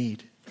something I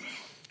need.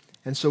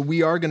 And so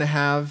we are going to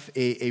have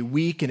a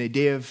week and a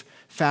day of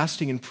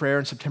fasting and prayer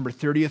on September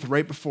 30th,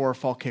 right before our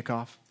fall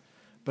kickoff.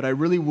 But I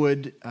really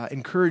would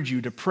encourage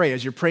you to pray.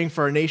 As you're praying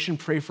for our nation,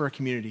 pray for our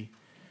community.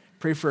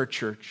 Pray for our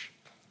church.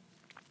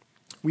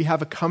 We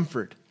have a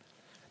comfort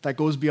that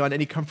goes beyond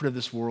any comfort of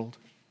this world.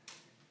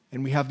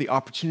 And we have the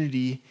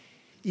opportunity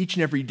each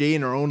and every day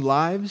in our own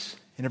lives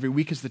and every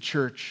week as the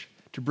church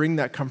to bring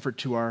that comfort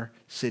to our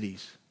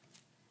cities.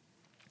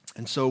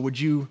 And so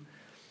would you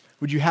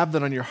have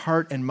that on your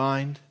heart and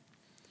mind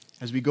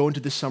as we go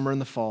into this summer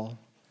and the fall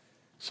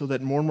so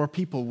that more and more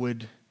people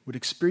would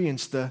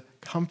experience the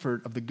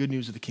comfort of the good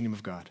news of the kingdom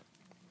of God?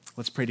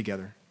 Let's pray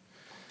together.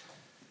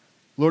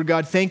 Lord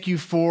God, thank you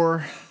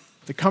for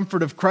the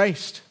comfort of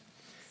Christ.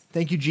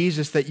 Thank you,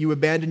 Jesus, that you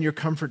abandoned your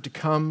comfort to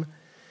come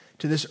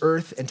to this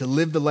earth and to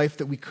live the life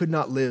that we could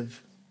not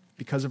live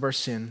because of our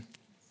sin,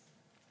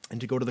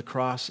 and to go to the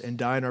cross and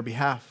die on our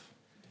behalf.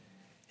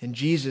 And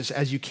Jesus,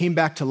 as you came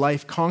back to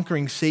life,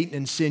 conquering Satan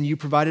and sin, you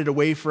provided a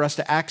way for us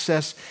to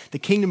access the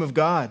kingdom of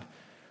God,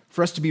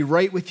 for us to be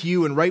right with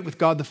you and right with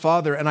God the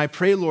Father. And I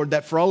pray, Lord,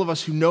 that for all of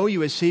us who know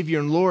you as Savior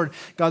and Lord,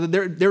 God,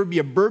 that there would be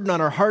a burden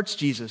on our hearts,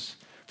 Jesus,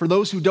 for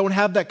those who don't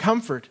have that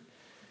comfort.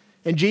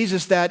 And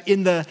Jesus, that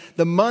in the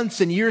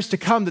months and years to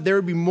come, that there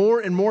would be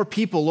more and more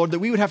people, Lord, that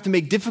we would have to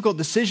make difficult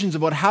decisions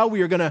about how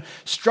we are going to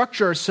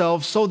structure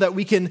ourselves so that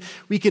we can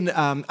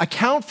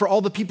account for all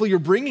the people you're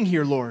bringing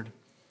here, Lord.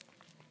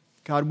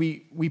 God,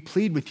 we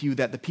plead with you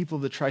that the people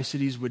of the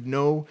Tri-Cities would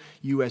know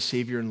you as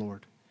Savior and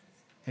Lord.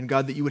 And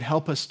God, that you would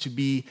help us to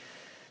be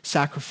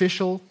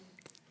sacrificial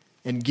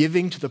and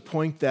giving to the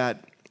point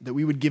that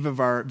we would give of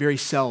our very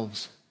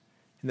selves,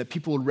 and that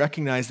people would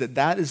recognize that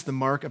that is the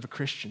mark of a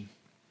Christian.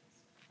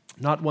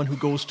 Not one who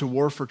goes to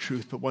war for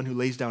truth, but one who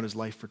lays down his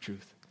life for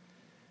truth.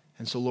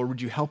 And so, Lord, would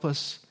you help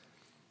us?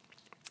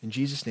 In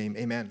Jesus' name,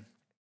 amen.